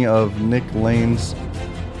beginning of Nick Lane's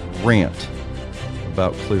rant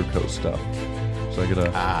about Clear Coat stuff. So I get a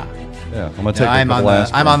yeah. I'm gonna take. I'm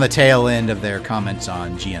on the tail end of their comments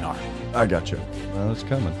on GNR. I got you. Well, it's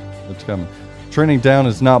coming. It's coming. Trending down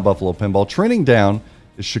is not Buffalo Pinball. Trending down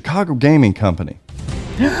is Chicago Gaming Company.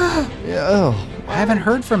 Yeah. Oh, I haven't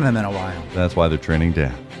heard from them in a while. that's why they're trending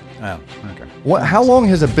down. Oh, okay. What? How long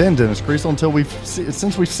has it been, Dennis Creasel, until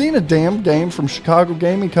since we've seen a damn game from Chicago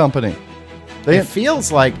Gaming Company? It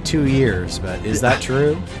feels like 2 years, but is that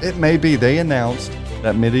true? It may be. They announced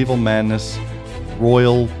that Medieval Madness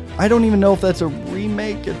Royal. I don't even know if that's a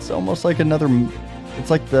remake. It's almost like another.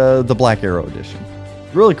 It's like the Black Arrow edition.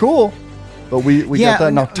 Really cool. But we got that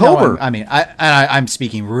in October. No, I mean, I'm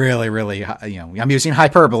speaking really, really, I'm using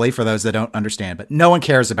hyperbole for those that don't understand, but no one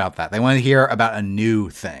cares about that. They want to hear about a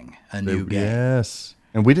new thing, a new game. Yes.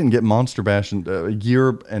 And we didn't get Monster Bash in a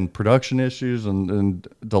year and production issues and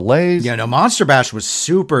delays. Yeah, no, Monster Bash was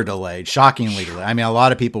super delayed, shockingly delayed. I mean, a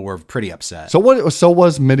lot of people were pretty upset. So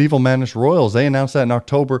was Medieval Madness Royals. They announced that in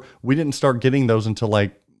October. We didn't start getting those until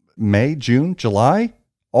like May, June, July,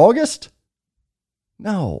 August.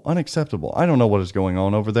 No, unacceptable. I don't know what is going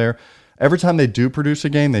on over there. Every time they do produce a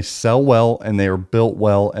game, they sell well and they are built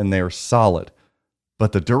well and they are solid.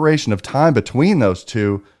 But the duration of time between those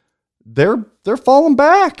two, they're falling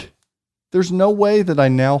back. There's no way that I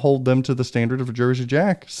now hold them to the standard of a Jersey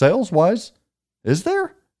Jack sales wise. Is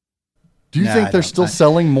there? Do you think they're still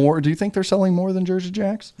selling more? Do you think they're selling more than Jersey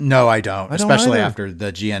Jacks? No, I don't. Especially either. after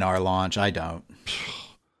the GNR launch. I don't.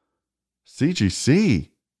 CGC,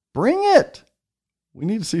 bring it. We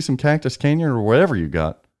need to see some Cactus Canyon or whatever you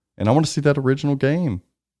got. And I want to see that original game.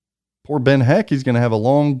 Poor Ben Heck, he's going to have a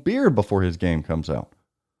long beard before his game comes out.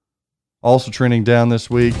 Also trending down this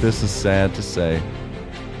week, this is sad to say,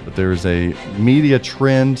 but there is a media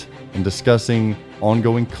trend in discussing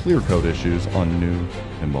ongoing clear code issues on new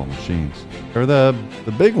pinball machines. They're the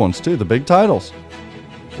big ones too, the big titles.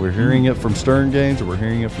 We're hearing it from Stern Games, or we're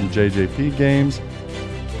hearing it from JJP Games.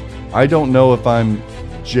 I don't know if I'm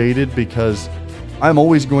jaded because I'm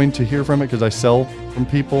always going to hear from it because I sell from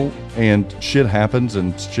people and shit happens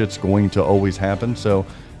and shit's going to always happen. So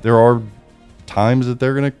there are times that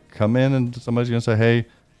they're going to come in and somebody's going to say, hey,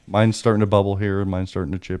 mine's starting to bubble here and mine's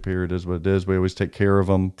starting to chip here. It is what it is. We always take care of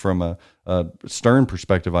them from a Stern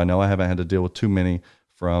perspective. I know I haven't had to deal with too many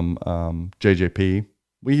from JJP.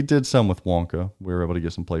 We did some with Wonka. We were able to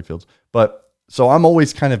get some playfields. But so I'm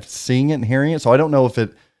always kind of seeing it and hearing it. So I don't know if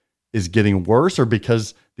it is getting worse or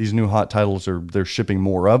because these new hot titles they're shipping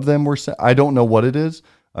more of them. I don't know what it is.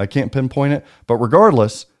 I can't pinpoint it. But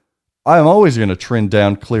regardless, I'm always going to trend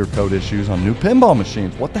down clear code issues on new pinball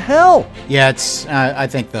machines. What the hell? Yeah, it's. I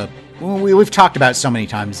think we've talked about it so many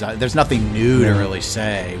times. There's nothing new to really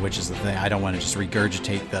say, which is the thing. I don't want to just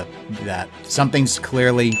regurgitate that something's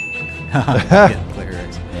clearly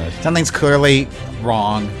something's clearly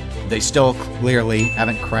wrong. they still clearly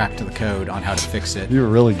haven't cracked the code on how to fix it. You were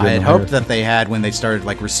really good. I had hoped that they had when they started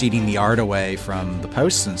like receding the art away from the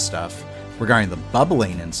posts and stuff regarding the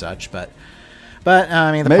bubbling and such. But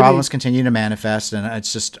I mean, the problems continue to manifest, and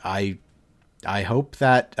it's just I hope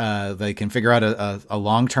that they can figure out a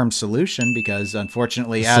long-term solution, because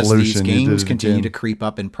unfortunately, as these games continue to creep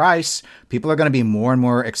up in price, people are going to be more and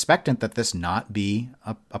more expectant that this not be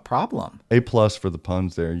a problem. A+ for the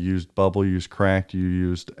puns there. You used bubble, you used cracked, you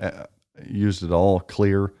used it all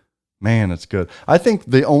clear. Man, it's good. I think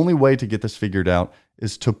the only way to get this figured out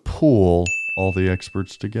is to pool all the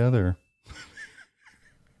experts together.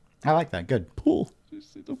 I like that. Good. Pool.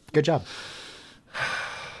 Good job.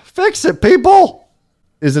 Fix it, people.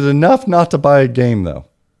 Is it enough not to buy a game, though?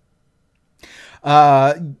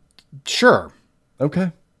 Sure.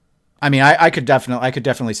 Okay. I mean, I could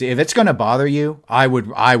definitely see if it's going to bother you. I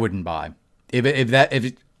wouldn't buy. If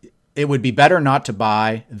it would be better not to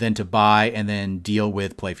buy than to buy and then deal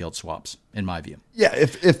with playfield swaps, in my view. Yeah,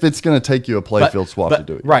 if it's going to take you a playfield swap to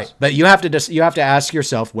do it, right? Yes. But you have to ask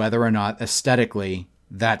yourself whether or not aesthetically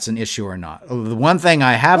that's an issue or not. The one thing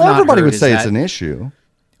I have not everybody heard would is say that, it's an issue.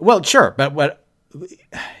 Well, sure, but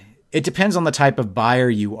it depends on the type of buyer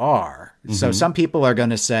you are. Mm-hmm. So some people are going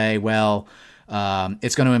to say, well,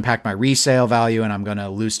 it's going to impact my resale value and I'm going to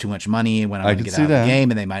lose too much money when I'm going to get out of the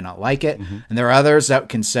game, and they might not like it. Mm-hmm. And there are others that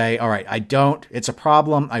can say, all right, it's a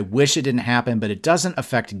problem. I wish it didn't happen, but it doesn't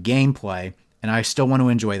affect gameplay and I still want to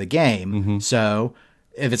enjoy the game. Mm-hmm. So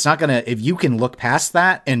if you can look past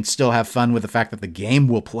that and still have fun with the fact that the game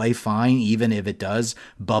will play fine, even if it does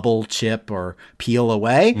bubble, chip, or peel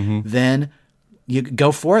away, then you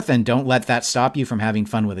go forth and don't let that stop you from having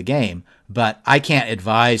fun with a game. But I can't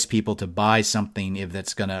advise people to buy something if they're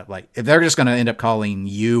just going to end up calling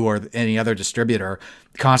you or any other distributor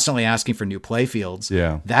constantly asking for new playfields.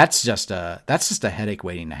 Yeah, that's just a headache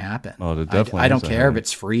waiting to happen. Oh, it definitely I don't care if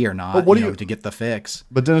it's free or not. To get the fix.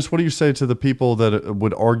 But Dennis, what do you say to the people that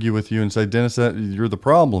would argue with you and say, Dennis, that you're the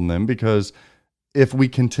problem then? Because if we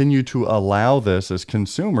continue to allow this as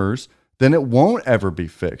consumers, then it won't ever be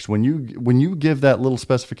fixed. When you give that little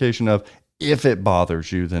specification of, if it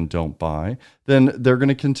bothers you, then don't buy, then they're going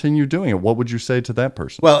to continue doing it. What would you say to that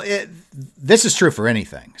person? Well, this is true for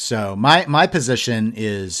anything. So my position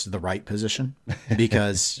is the right position,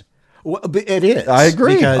 because it is. I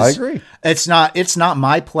agree. It's not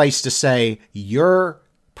my place to say your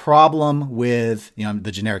problem with,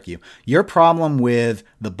 the generic your problem with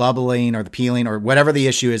the bubbling or the peeling or whatever the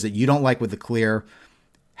issue is that you don't like with the clear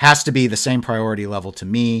has to be the same priority level to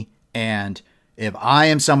me. And if I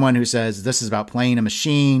am someone who says this is about playing a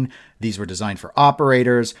machine, these were designed for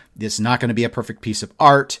operators, this is not going to be a perfect piece of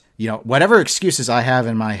art, whatever excuses I have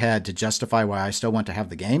in my head to justify why I still want to have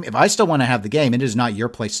the game, if I still want to have the game, it is not your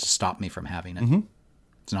place to stop me from having it. Mm-hmm.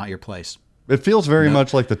 It's not your place. It feels very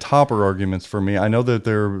much like the topper arguments for me. I know that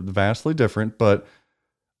they're vastly different, but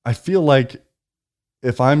I feel like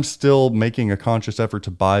if I'm still making a conscious effort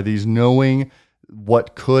to buy these, knowing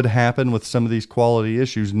what could happen with some of these quality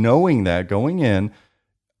issues, knowing that going in,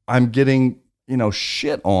 I'm getting,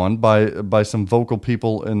 shit on by some vocal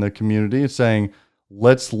people in the community saying,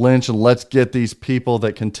 let's lynch and let's get these people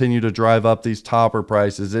that continue to drive up these topper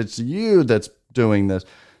prices. It's you that's doing this.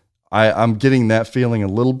 I'm getting that feeling a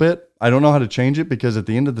little bit. I don't know how to change it, because at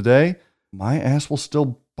the end of the day, my ass will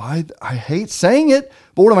still buy. I hate saying it,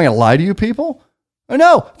 but what am I going to lie to you people? I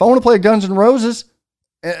know if I want to play Guns N' Roses,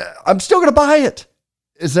 I'm still going to buy it.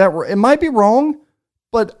 Is that right? It might be wrong,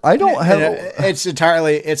 but I don't have. It's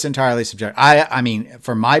entirely subjective. I mean,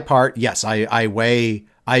 for my part, yes, I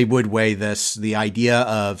would weigh this, the idea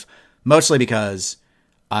of, mostly because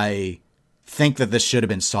I think that this should have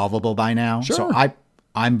been solvable by now. Sure. So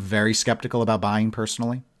I'm very skeptical about buying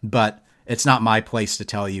personally, but it's not my place to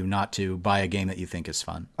tell you not to buy a game that you think is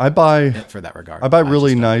fun. I buy for that regard. I buy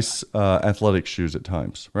really nice athletic shoes at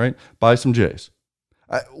times, right? Buy some J's.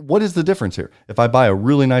 What is the difference here? If I buy a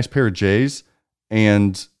really nice pair of J's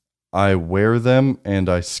and I wear them and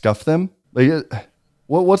I scuff them,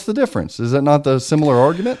 what's the difference? Is that not the similar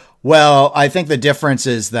argument? Well, I think the difference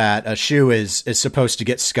is that a shoe is supposed to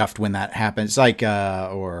get scuffed when that happens, like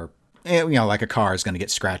like a car is going to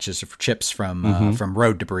get scratches or chips from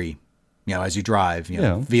road debris. As you drive,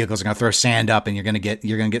 vehicles are going to throw sand up, and you're going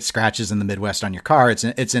to get scratches in the Midwest on your car.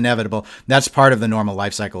 It's inevitable. That's part of the normal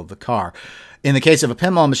life cycle of the car. In the case of a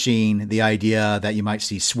pinball machine, the idea that you might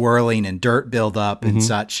see swirling and dirt build up and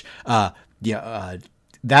such,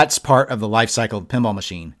 that's part of the life cycle of the pinball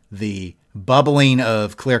machine. The bubbling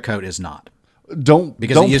of clear coat is not. Don't play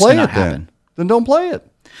it then. Then don't play it.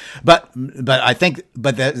 But I think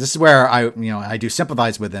this is where I do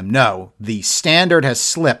sympathize with them. No, the standard has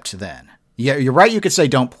slipped. Then you're right. You could say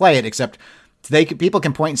don't play it, except people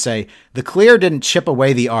can point and say the clear didn't chip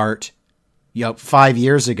away the art 5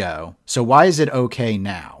 years ago. So why is it okay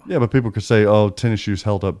now? Yeah, but people could say, oh, tennis shoes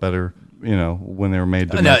held up better, when they were made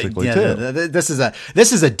domestically too. This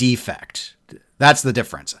is a defect. That's the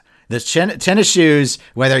difference. The tennis shoes,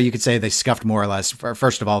 whether you could say they scuffed more or less,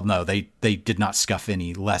 first of all, no, they did not scuff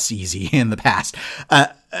any less easy in the past.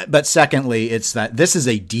 But secondly, it's that this is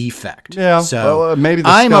a defect. Yeah. So maybe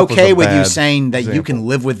I'm scuff was okay a with you bad saying that example. you can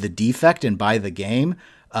live with the defect and buy the game.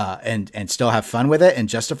 And still have fun with it and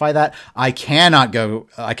justify that. I cannot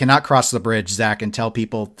cross the bridge, Zach, and tell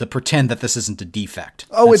people to pretend that this isn't a defect.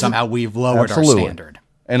 Oh, somehow we've lowered our standard.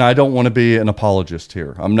 And I don't want to be an apologist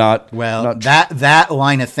here. I'm not. Well, that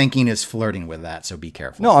line of thinking is flirting with that, so be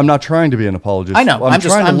careful. No, I'm not trying to be an apologist. I know.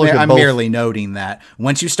 I'm both. merely noting that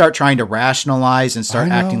once you start trying to rationalize and start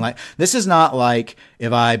acting like this is not like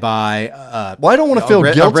if I buy. Well, I don't want to feel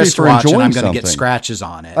guilty for enjoying I'm something. going to get scratches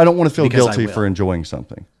on it. I don't want to feel guilty for enjoying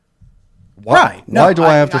something. Right? Why do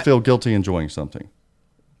I have to feel guilty enjoying something?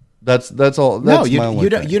 That's all. That's you my only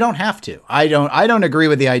don't. thing. You don't have to. I don't agree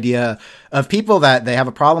with the idea of people that they have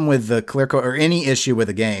a problem with the clear code or any issue with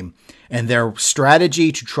a game, and their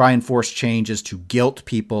strategy to try and force change is to guilt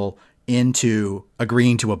people into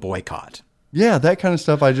agreeing to a boycott. Yeah, that kind of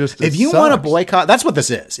stuff. If you want to boycott, that's what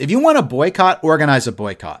this is. If you want to boycott, organize a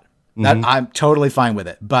boycott. That I'm totally fine with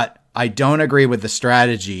it. But I don't agree with the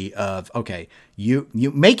strategy of, okay, you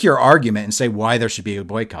make your argument and say why there should be a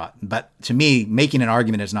boycott. But to me, making an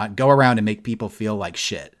argument is not go around and make people feel like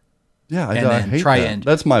shit. Yeah, I then hate try that. and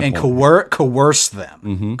That's my and point. coerce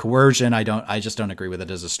them. Coercion, I just don't agree with it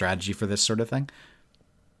as a strategy for this sort of thing.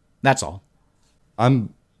 That's all.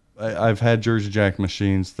 I've had Jersey Jack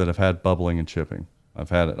machines that have had bubbling and chipping. I've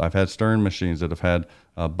had it. I've had Stern machines that have had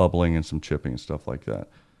bubbling and some chipping and stuff like that.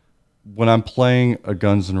 When I'm playing a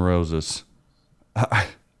Guns N' Roses,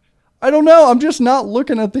 I don't know. I'm just not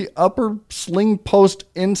looking at the upper sling post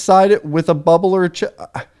inside it with a bubble or a chip.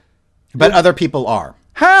 But other people are.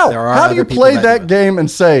 How? How do you play that game and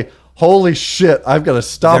say, holy shit, I've got to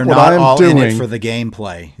stop what I'm doing? They're not all in it for the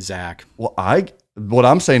gameplay, Zach. Well, what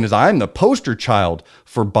I'm saying is I'm the poster child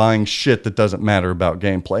for buying shit that doesn't matter about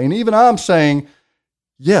gameplay. And even I'm saying,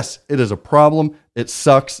 yes, it is a problem. It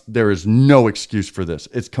sucks. There is no excuse for this.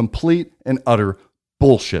 It's complete and utter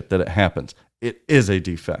bullshit that it happens. It is a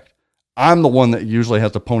defect. I'm the one that usually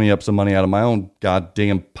has to pony up some money out of my own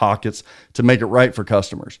goddamn pockets to make it right for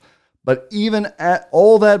customers. But even at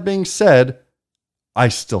all that being said, I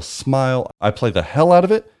still smile. I play the hell out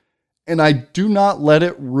of it. And I do not let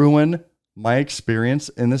it ruin my experience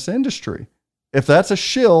in this industry. If that's a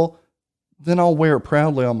shill, then I'll wear it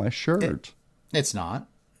proudly on my shirt. It's not.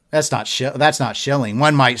 That's not shilling.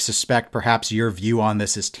 One might suspect perhaps your view on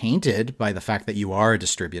this is tainted by the fact that you are a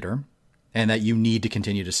distributor and that you need to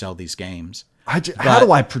continue to sell these games. How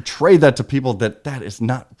do I portray that to people that is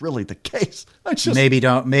not really the case? Maybe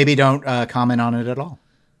don't comment on it at all.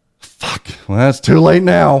 Fuck. Well, that's too late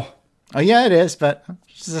now. Oh yeah, it is. But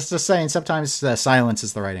just saying, sometimes silence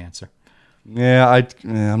is the right answer. Yeah,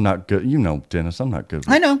 I'm not good. Dennis, I'm not good.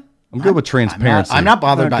 I know. I'm good with transparency. I'm not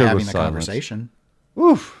bothered by having the silence. conversation.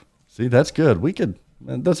 Oof. See, that's good.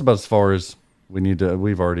 That's about as far as we need to.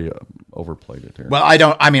 We've already overplayed it here. Well, I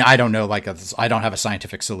don't know. I don't have a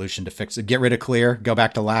scientific solution to fix it. Get rid of clear. Go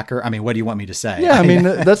back to lacquer. I mean, what do you want me to say? Yeah, I mean,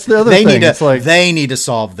 that's the other thing. They need to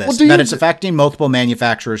solve this. That it's affecting multiple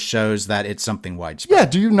manufacturers shows that it's something widespread. Yeah.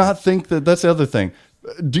 Do you not think that's the other thing?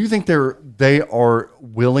 Do you think they are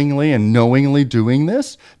willingly and knowingly doing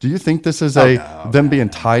this? Do you think this is them being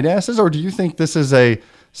tight asses, or do you think this is a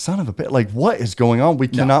son of a bitch? Like, what is going on? We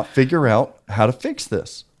cannot figure out how to fix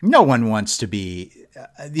this. No one wants to be,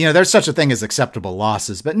 there's such a thing as acceptable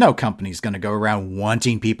losses, but no company's going to go around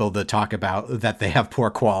wanting people to talk about that they have poor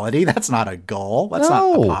quality. That's not a goal. That's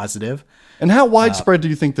not a positive. And how widespread do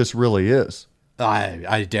you think this really is?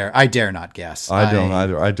 I dare not guess. I don't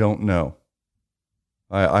either. I don't know.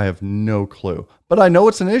 I have no clue, but I know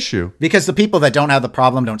it's an issue because the people that don't have the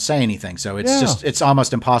problem don't say anything. So it's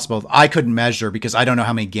almost impossible. I couldn't measure because I don't know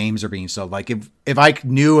how many games are being sold. Like if I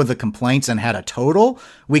knew of the complaints and had a total,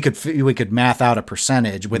 we could math out a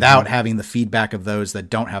percentage without having the feedback of those that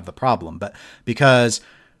don't have the problem. But because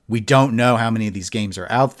we don't know how many of these games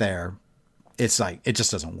are out there, it's like, it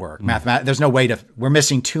just doesn't work. There's no way we're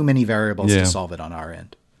missing too many variables to solve it on our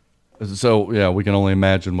end. So, yeah, we can only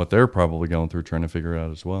imagine what they're probably going through trying to figure it out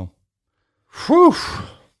as well. Whew.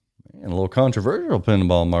 Man, a little controversial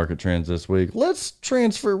pinball market trends this week. Let's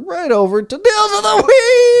transfer right over to Deals of the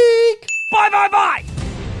Week. Bye, bye, bye.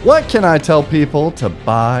 What can I tell people to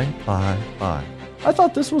buy? I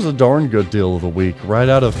thought this was a darn good deal of the week, right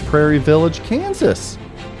out of Prairie Village, Kansas.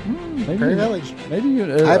 Prairie Village. Maybe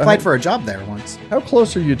you. I applied for a job there once. How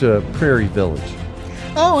close are you to Prairie Village?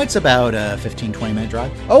 Oh, it's about a 15, 20-minute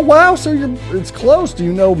drive. Oh wow, so it's close. Do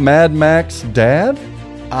you know Mad Mac's dad?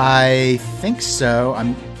 I think so.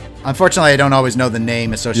 Unfortunately, I don't always know the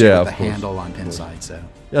name associated with the of course. handle on Pinside. So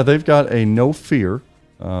Yeah, they've got a No Fear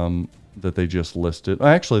that they just listed.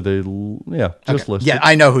 Actually, listed. yeah,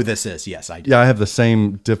 I know who this is. Yes, I do. Yeah, I have the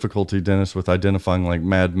same difficulty, Dennis, with identifying like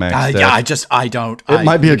Mad Mac's dad. I don't. It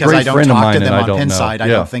might be a great friend of mine, and I don't know. Pinside, I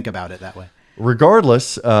don't think about it that way.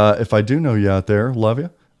 Regardless, if I do know you out there, love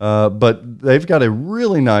you. But they've got a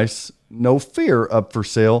really nice No Fear up for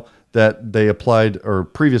sale that they applied, or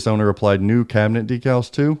previous owner applied new cabinet decals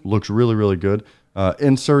to. Looks really, really good.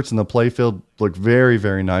 Inserts in the playfield look very,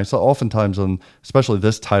 very nice. Oftentimes on, especially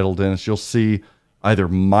this title, Dennis, you'll see either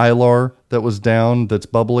Mylar that was down that's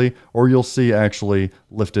bubbly, or you'll see actually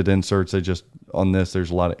lifted inserts. They just, on this,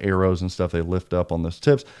 there's a lot of arrows and stuff they lift up on those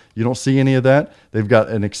tips. You don't see any of that. They've got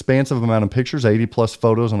an expansive amount of pictures, 80 plus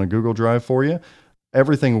photos on a Google Drive for you.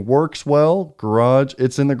 Everything works well. Garage,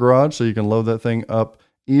 it's in the garage, so you can load that thing up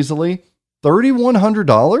easily.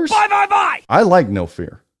 $3,100? Buy! I like No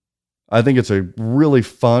Fear. I think it's a really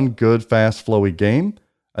fun, good, fast, flowy game.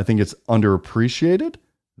 I think it's underappreciated.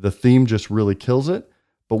 The theme just really kills it.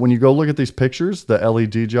 But when you go look at these pictures, the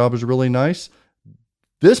LED job is really nice.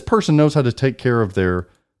 This person knows how to take care of their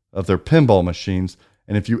pinball machines.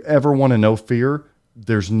 And if you ever want a No Fear,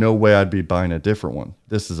 there's no way I'd be buying a different one.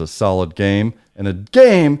 This is a solid game, and a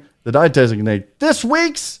game that I designate this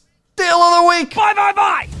week's Deal of the Week.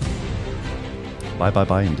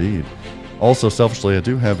 Buy indeed. Also, selfishly, I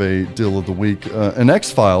do have a Deal of the Week, an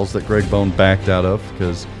X-Files that Greg Bone backed out of,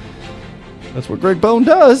 because that's what Greg Bone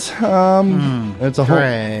does. It's a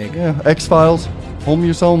Greg. X-Files, home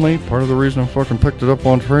use only. Part of the reason I fucking picked it up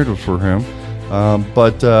on trade was for him.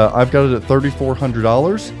 But I've got it at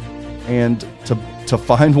 $3,400, and to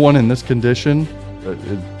find one in this condition,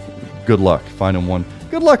 good luck finding one.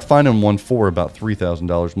 Good luck finding one for about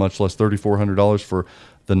 $3,000, much less $3,400 for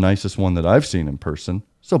the nicest one that I've seen in person.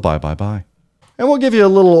 So buy. And we'll give you a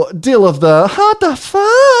little deal of the hot the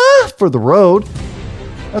fuck for the road.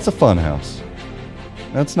 That's a fun house.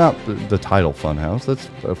 That's not the title fun house. That's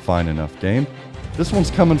a fine enough game. This one's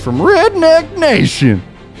coming from Redneck Nation.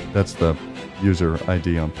 That's the user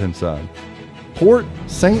ID on Pinside. Port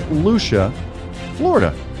St. Lucia,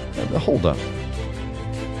 Florida. Hold up.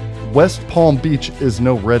 West Palm Beach is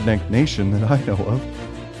no Redneck Nation that I know of.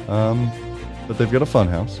 But they've got a fun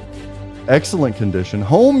house. Excellent condition.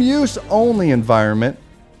 Home use only environment.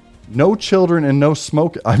 No children and no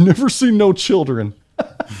smoke. I've never seen no children.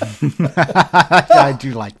 I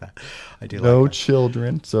do like that. No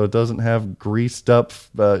children. So it doesn't have greased up,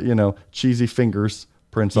 cheesy fingers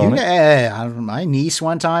prints on it. My niece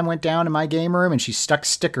one time went down in my game room and she stuck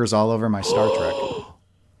stickers all over my Star Trek.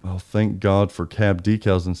 Well, thank God for cab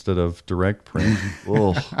decals instead of direct print.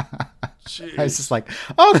 I was just like,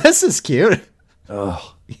 oh, this is cute.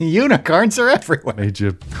 Oh, unicorns are everywhere. Made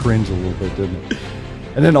you cringe a little bit, didn't it?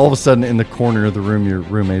 And then all of a sudden, in the corner of the room, your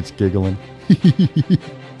roommate's giggling. I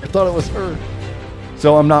thought it was her.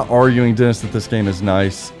 So I'm not arguing, Dennis, that this game is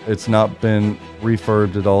nice. It's not been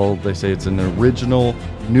refurbed at all. They say it's an original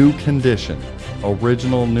new condition.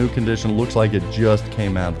 Original new condition. Looks like it just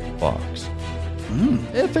came out of the box.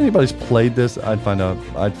 If anybody's played this, I'd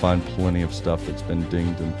find plenty of stuff that's been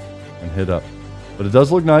dinged and hit up. But it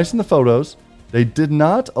does look nice in the photos. They did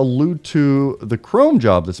not allude to the chrome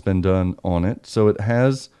job that's been done on it. So it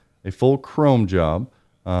has a full chrome job,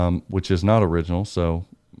 which is not original. So,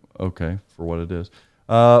 okay, for what it is.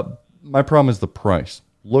 My problem is the price.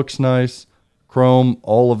 Looks nice, chrome,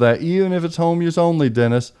 all of that. Even if it's home use only,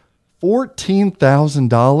 Dennis,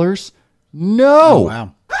 $14,000? No. Oh,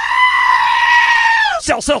 wow.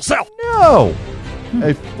 Sell. No.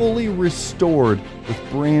 A fully restored with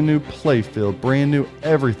brand new playfield, brand new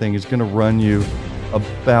everything is going to run you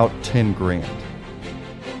about 10 grand.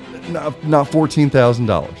 Not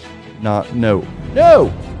 $14,000. No.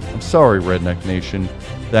 I'm sorry, Redneck Nation.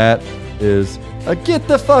 That is a get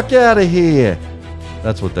the fuck out of here.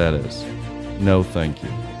 That's what that is. No, thank you.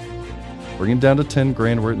 Bring it down to 10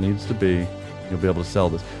 grand where it needs to be. You'll be able to sell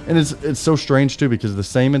this. And it's so strange too, because the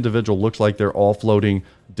same individual looks like they're offloading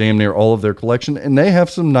damn near all of their collection, and they have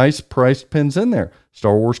some nice priced pins in there.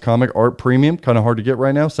 Star Wars Comic Art Premium, kind of hard to get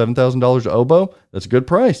right now, $7,000 oboe. That's a good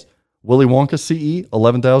price. Willy Wonka CE,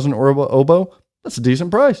 $11,000 oboe. That's a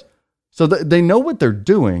decent price. So they know what they're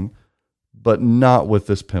doing, but not with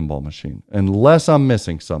this pinball machine, unless I'm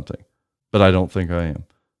missing something. But I don't think I am.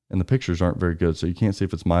 and the pictures aren't very good, so you can't see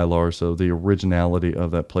if it's Mylar. So the originality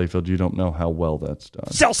of that playfield, you don't know how well that's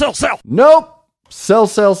done. Sell. Nope.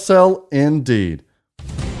 Sell, indeed.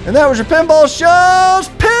 And that was your Pinball Show's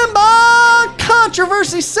Pinball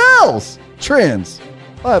Controversy Sells. Trends.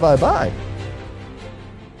 Bye.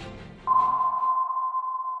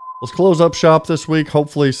 Let's close up shop this week.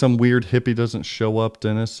 Hopefully some weird hippie doesn't show up,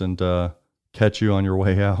 Dennis, and catch you on your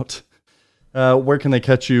way out. Where can they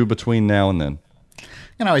catch you between now and then?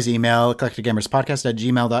 You can always email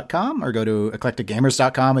eclecticgamerspodcast@gmail.com or go to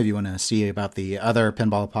eclecticgamers.com if you want to see about the other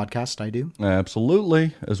pinball podcast I do.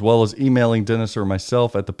 Absolutely. As well as emailing Dennis or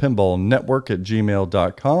myself at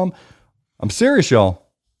thepinballnetwork@gmail.com. I'm serious, y'all.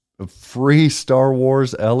 A free Star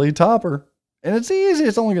Wars LE topper. And it's easy.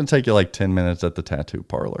 It's only going to take you like 10 minutes at the tattoo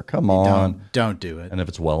parlor. Come on. Don't do it. And if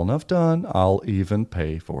it's well enough done, I'll even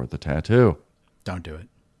pay for the tattoo. Don't do it.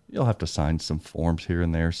 You'll have to sign some forms here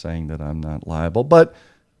and there saying that I'm not liable, but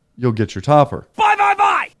you'll get your topper.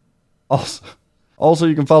 Bye. Also,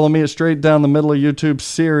 you can follow me at Straight Down the Middle of YouTube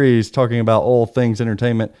series, talking about all things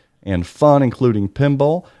entertainment and fun, including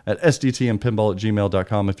pinball, at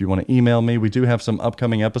sdtmpinball@gmail.com if you want to email me. We do have some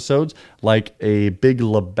upcoming episodes, like a Big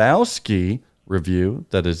Lebowski review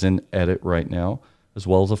that is in edit right now, as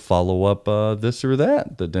well as a follow-up this or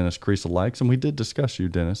that Dennis Creasel likes, and we did discuss you,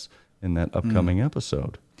 Dennis, in that upcoming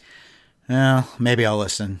episode. Well, maybe I'll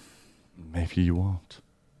listen. Maybe you won't.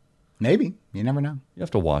 Maybe. You never know. You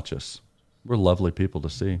have to watch us. We're lovely people to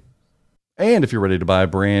see. And if you're ready to buy a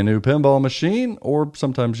brand new pinball machine, or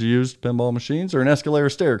sometimes used pinball machines, or an escalator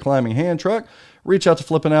stair climbing hand truck, reach out to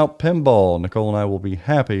Flippin' Out Pinball. Nicole and I will be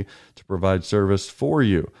happy to provide service for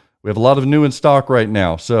you. We have a lot of new in stock right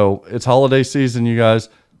now, so it's holiday season, you guys.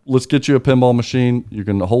 Let's get you a pinball machine. You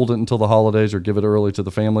can hold it until the holidays or give it early to the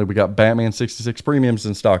family. We got Batman 66 Premiums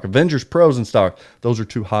in stock. Avengers Pros in stock. Those are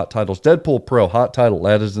 2 hot titles. Deadpool Pro, hot title.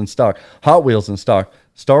 That is in stock. Hot Wheels in stock.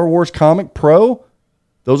 Star Wars Comic Pro.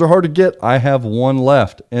 Those are hard to get. I have 1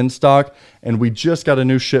 left in stock. And we just got a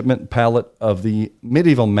new shipment pallet of the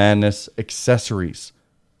Medieval Madness accessories.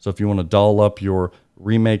 So if you want to doll up your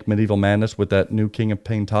remake Medieval Madness with that new King of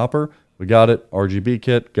Pain topper, we got it. RGB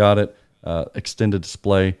kit, got it. Extended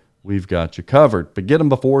display, we've got you covered. But get them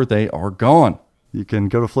before they are gone. You can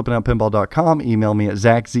go to flippingoutpinball.com, email me at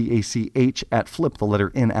Zach, Z-A-C-H, at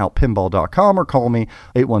flip_in-out-pinball.com, or call me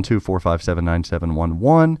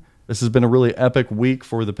 812-457-9711. This has been a really epic week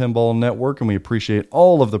for the Pinball Network, and we appreciate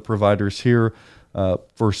all of the providers here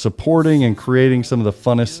for supporting and creating some of the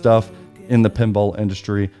funnest stuff in the pinball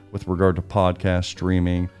industry with regard to podcast,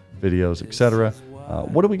 streaming, videos, etc.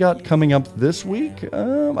 What do we got coming up this week?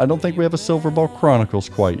 I don't think we have a Silver Ball Chronicles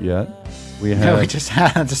quite yet. We just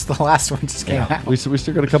had the last one just came out. We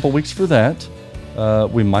still got a couple weeks for that.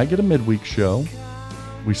 We might get a midweek show.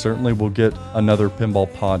 We certainly will get another pinball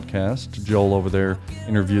podcast. Joel over there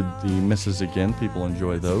interviewed the misses again. People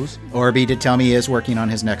enjoy those. Orby did tell me he is working on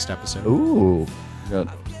his next episode. Ooh, got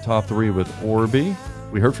top 3 with Orby.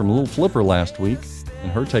 We heard from Little Flipper last week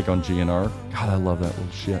and her take on GNR. God, I love that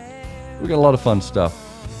little shit. We got a lot of fun stuff.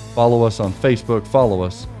 Follow us on Facebook, follow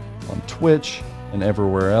us on Twitch, and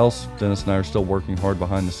everywhere else. Dennis and I are still working hard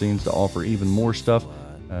behind the scenes to offer even more stuff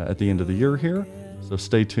at the end of the year here. So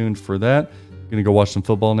stay tuned for that. Gonna go watch some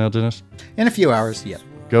football now, Dennis? In a few hours, yep.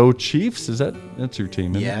 Go Chiefs? That's your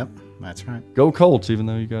team, isn't Yep, that's right. Go Colts, even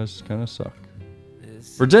though you guys kind of suck.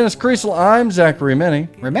 For Dennis Creasel, I'm Zachary Minnie.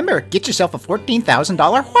 Remember, get yourself a $14,000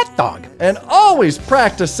 hot dog. And always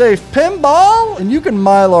practice safe pinball, and you can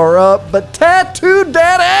Mylar up, but tattoo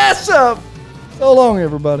that ass up. So long,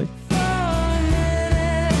 everybody.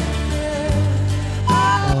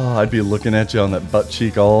 Oh, I'd be looking at you on that butt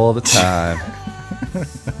cheek all the time.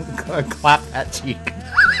 Clap that cheek.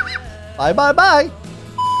 Bye. I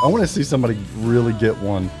want to see somebody really get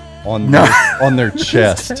one on their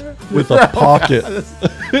chest with a pocket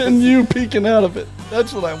and you peeking out of it.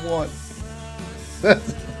 That's what I want.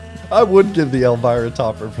 I would give the Elvira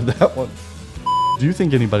topper for that one. Do you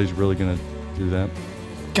think anybody's really going to do that?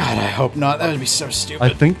 God, I hope not. That would be so stupid.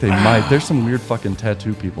 I think they might. There's some weird fucking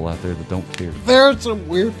tattoo people out there that don't care. There are some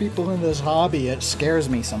weird people in this hobby. It scares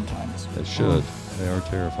me sometimes. They should. They are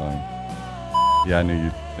terrifying. Yeah, I knew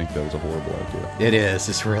you'd think that was a horrible idea. It is.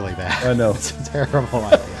 It's really bad. I know. It's a terrible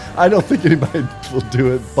idea. I don't think anybody will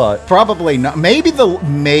do it, but probably not. Maybe the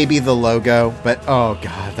logo, but oh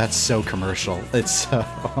god, that's so commercial. It's so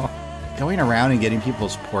going around and getting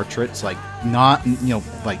people's portraits, like not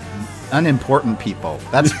like unimportant people.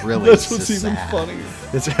 That's really that's what's even sad. funnier.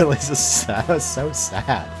 It's really just so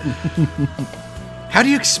sad. How do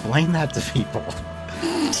you explain that to people?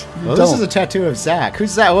 Well, this is a tattoo of Zach.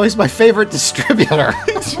 Who's Zach? Well, he's my favorite distributor.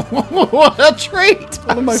 What a treat!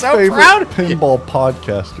 One of my so favorite proud of pinball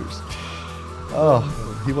podcasters. Oh,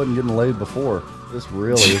 he wasn't getting laid before. This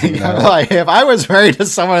really isn't gonna help. Like, if I was married to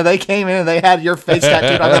someone and they came in and they had your face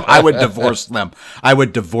tattooed on them, I would divorce them. I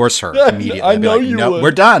would divorce her immediately. I know you would.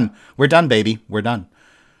 We're done. We're done, baby. We're done.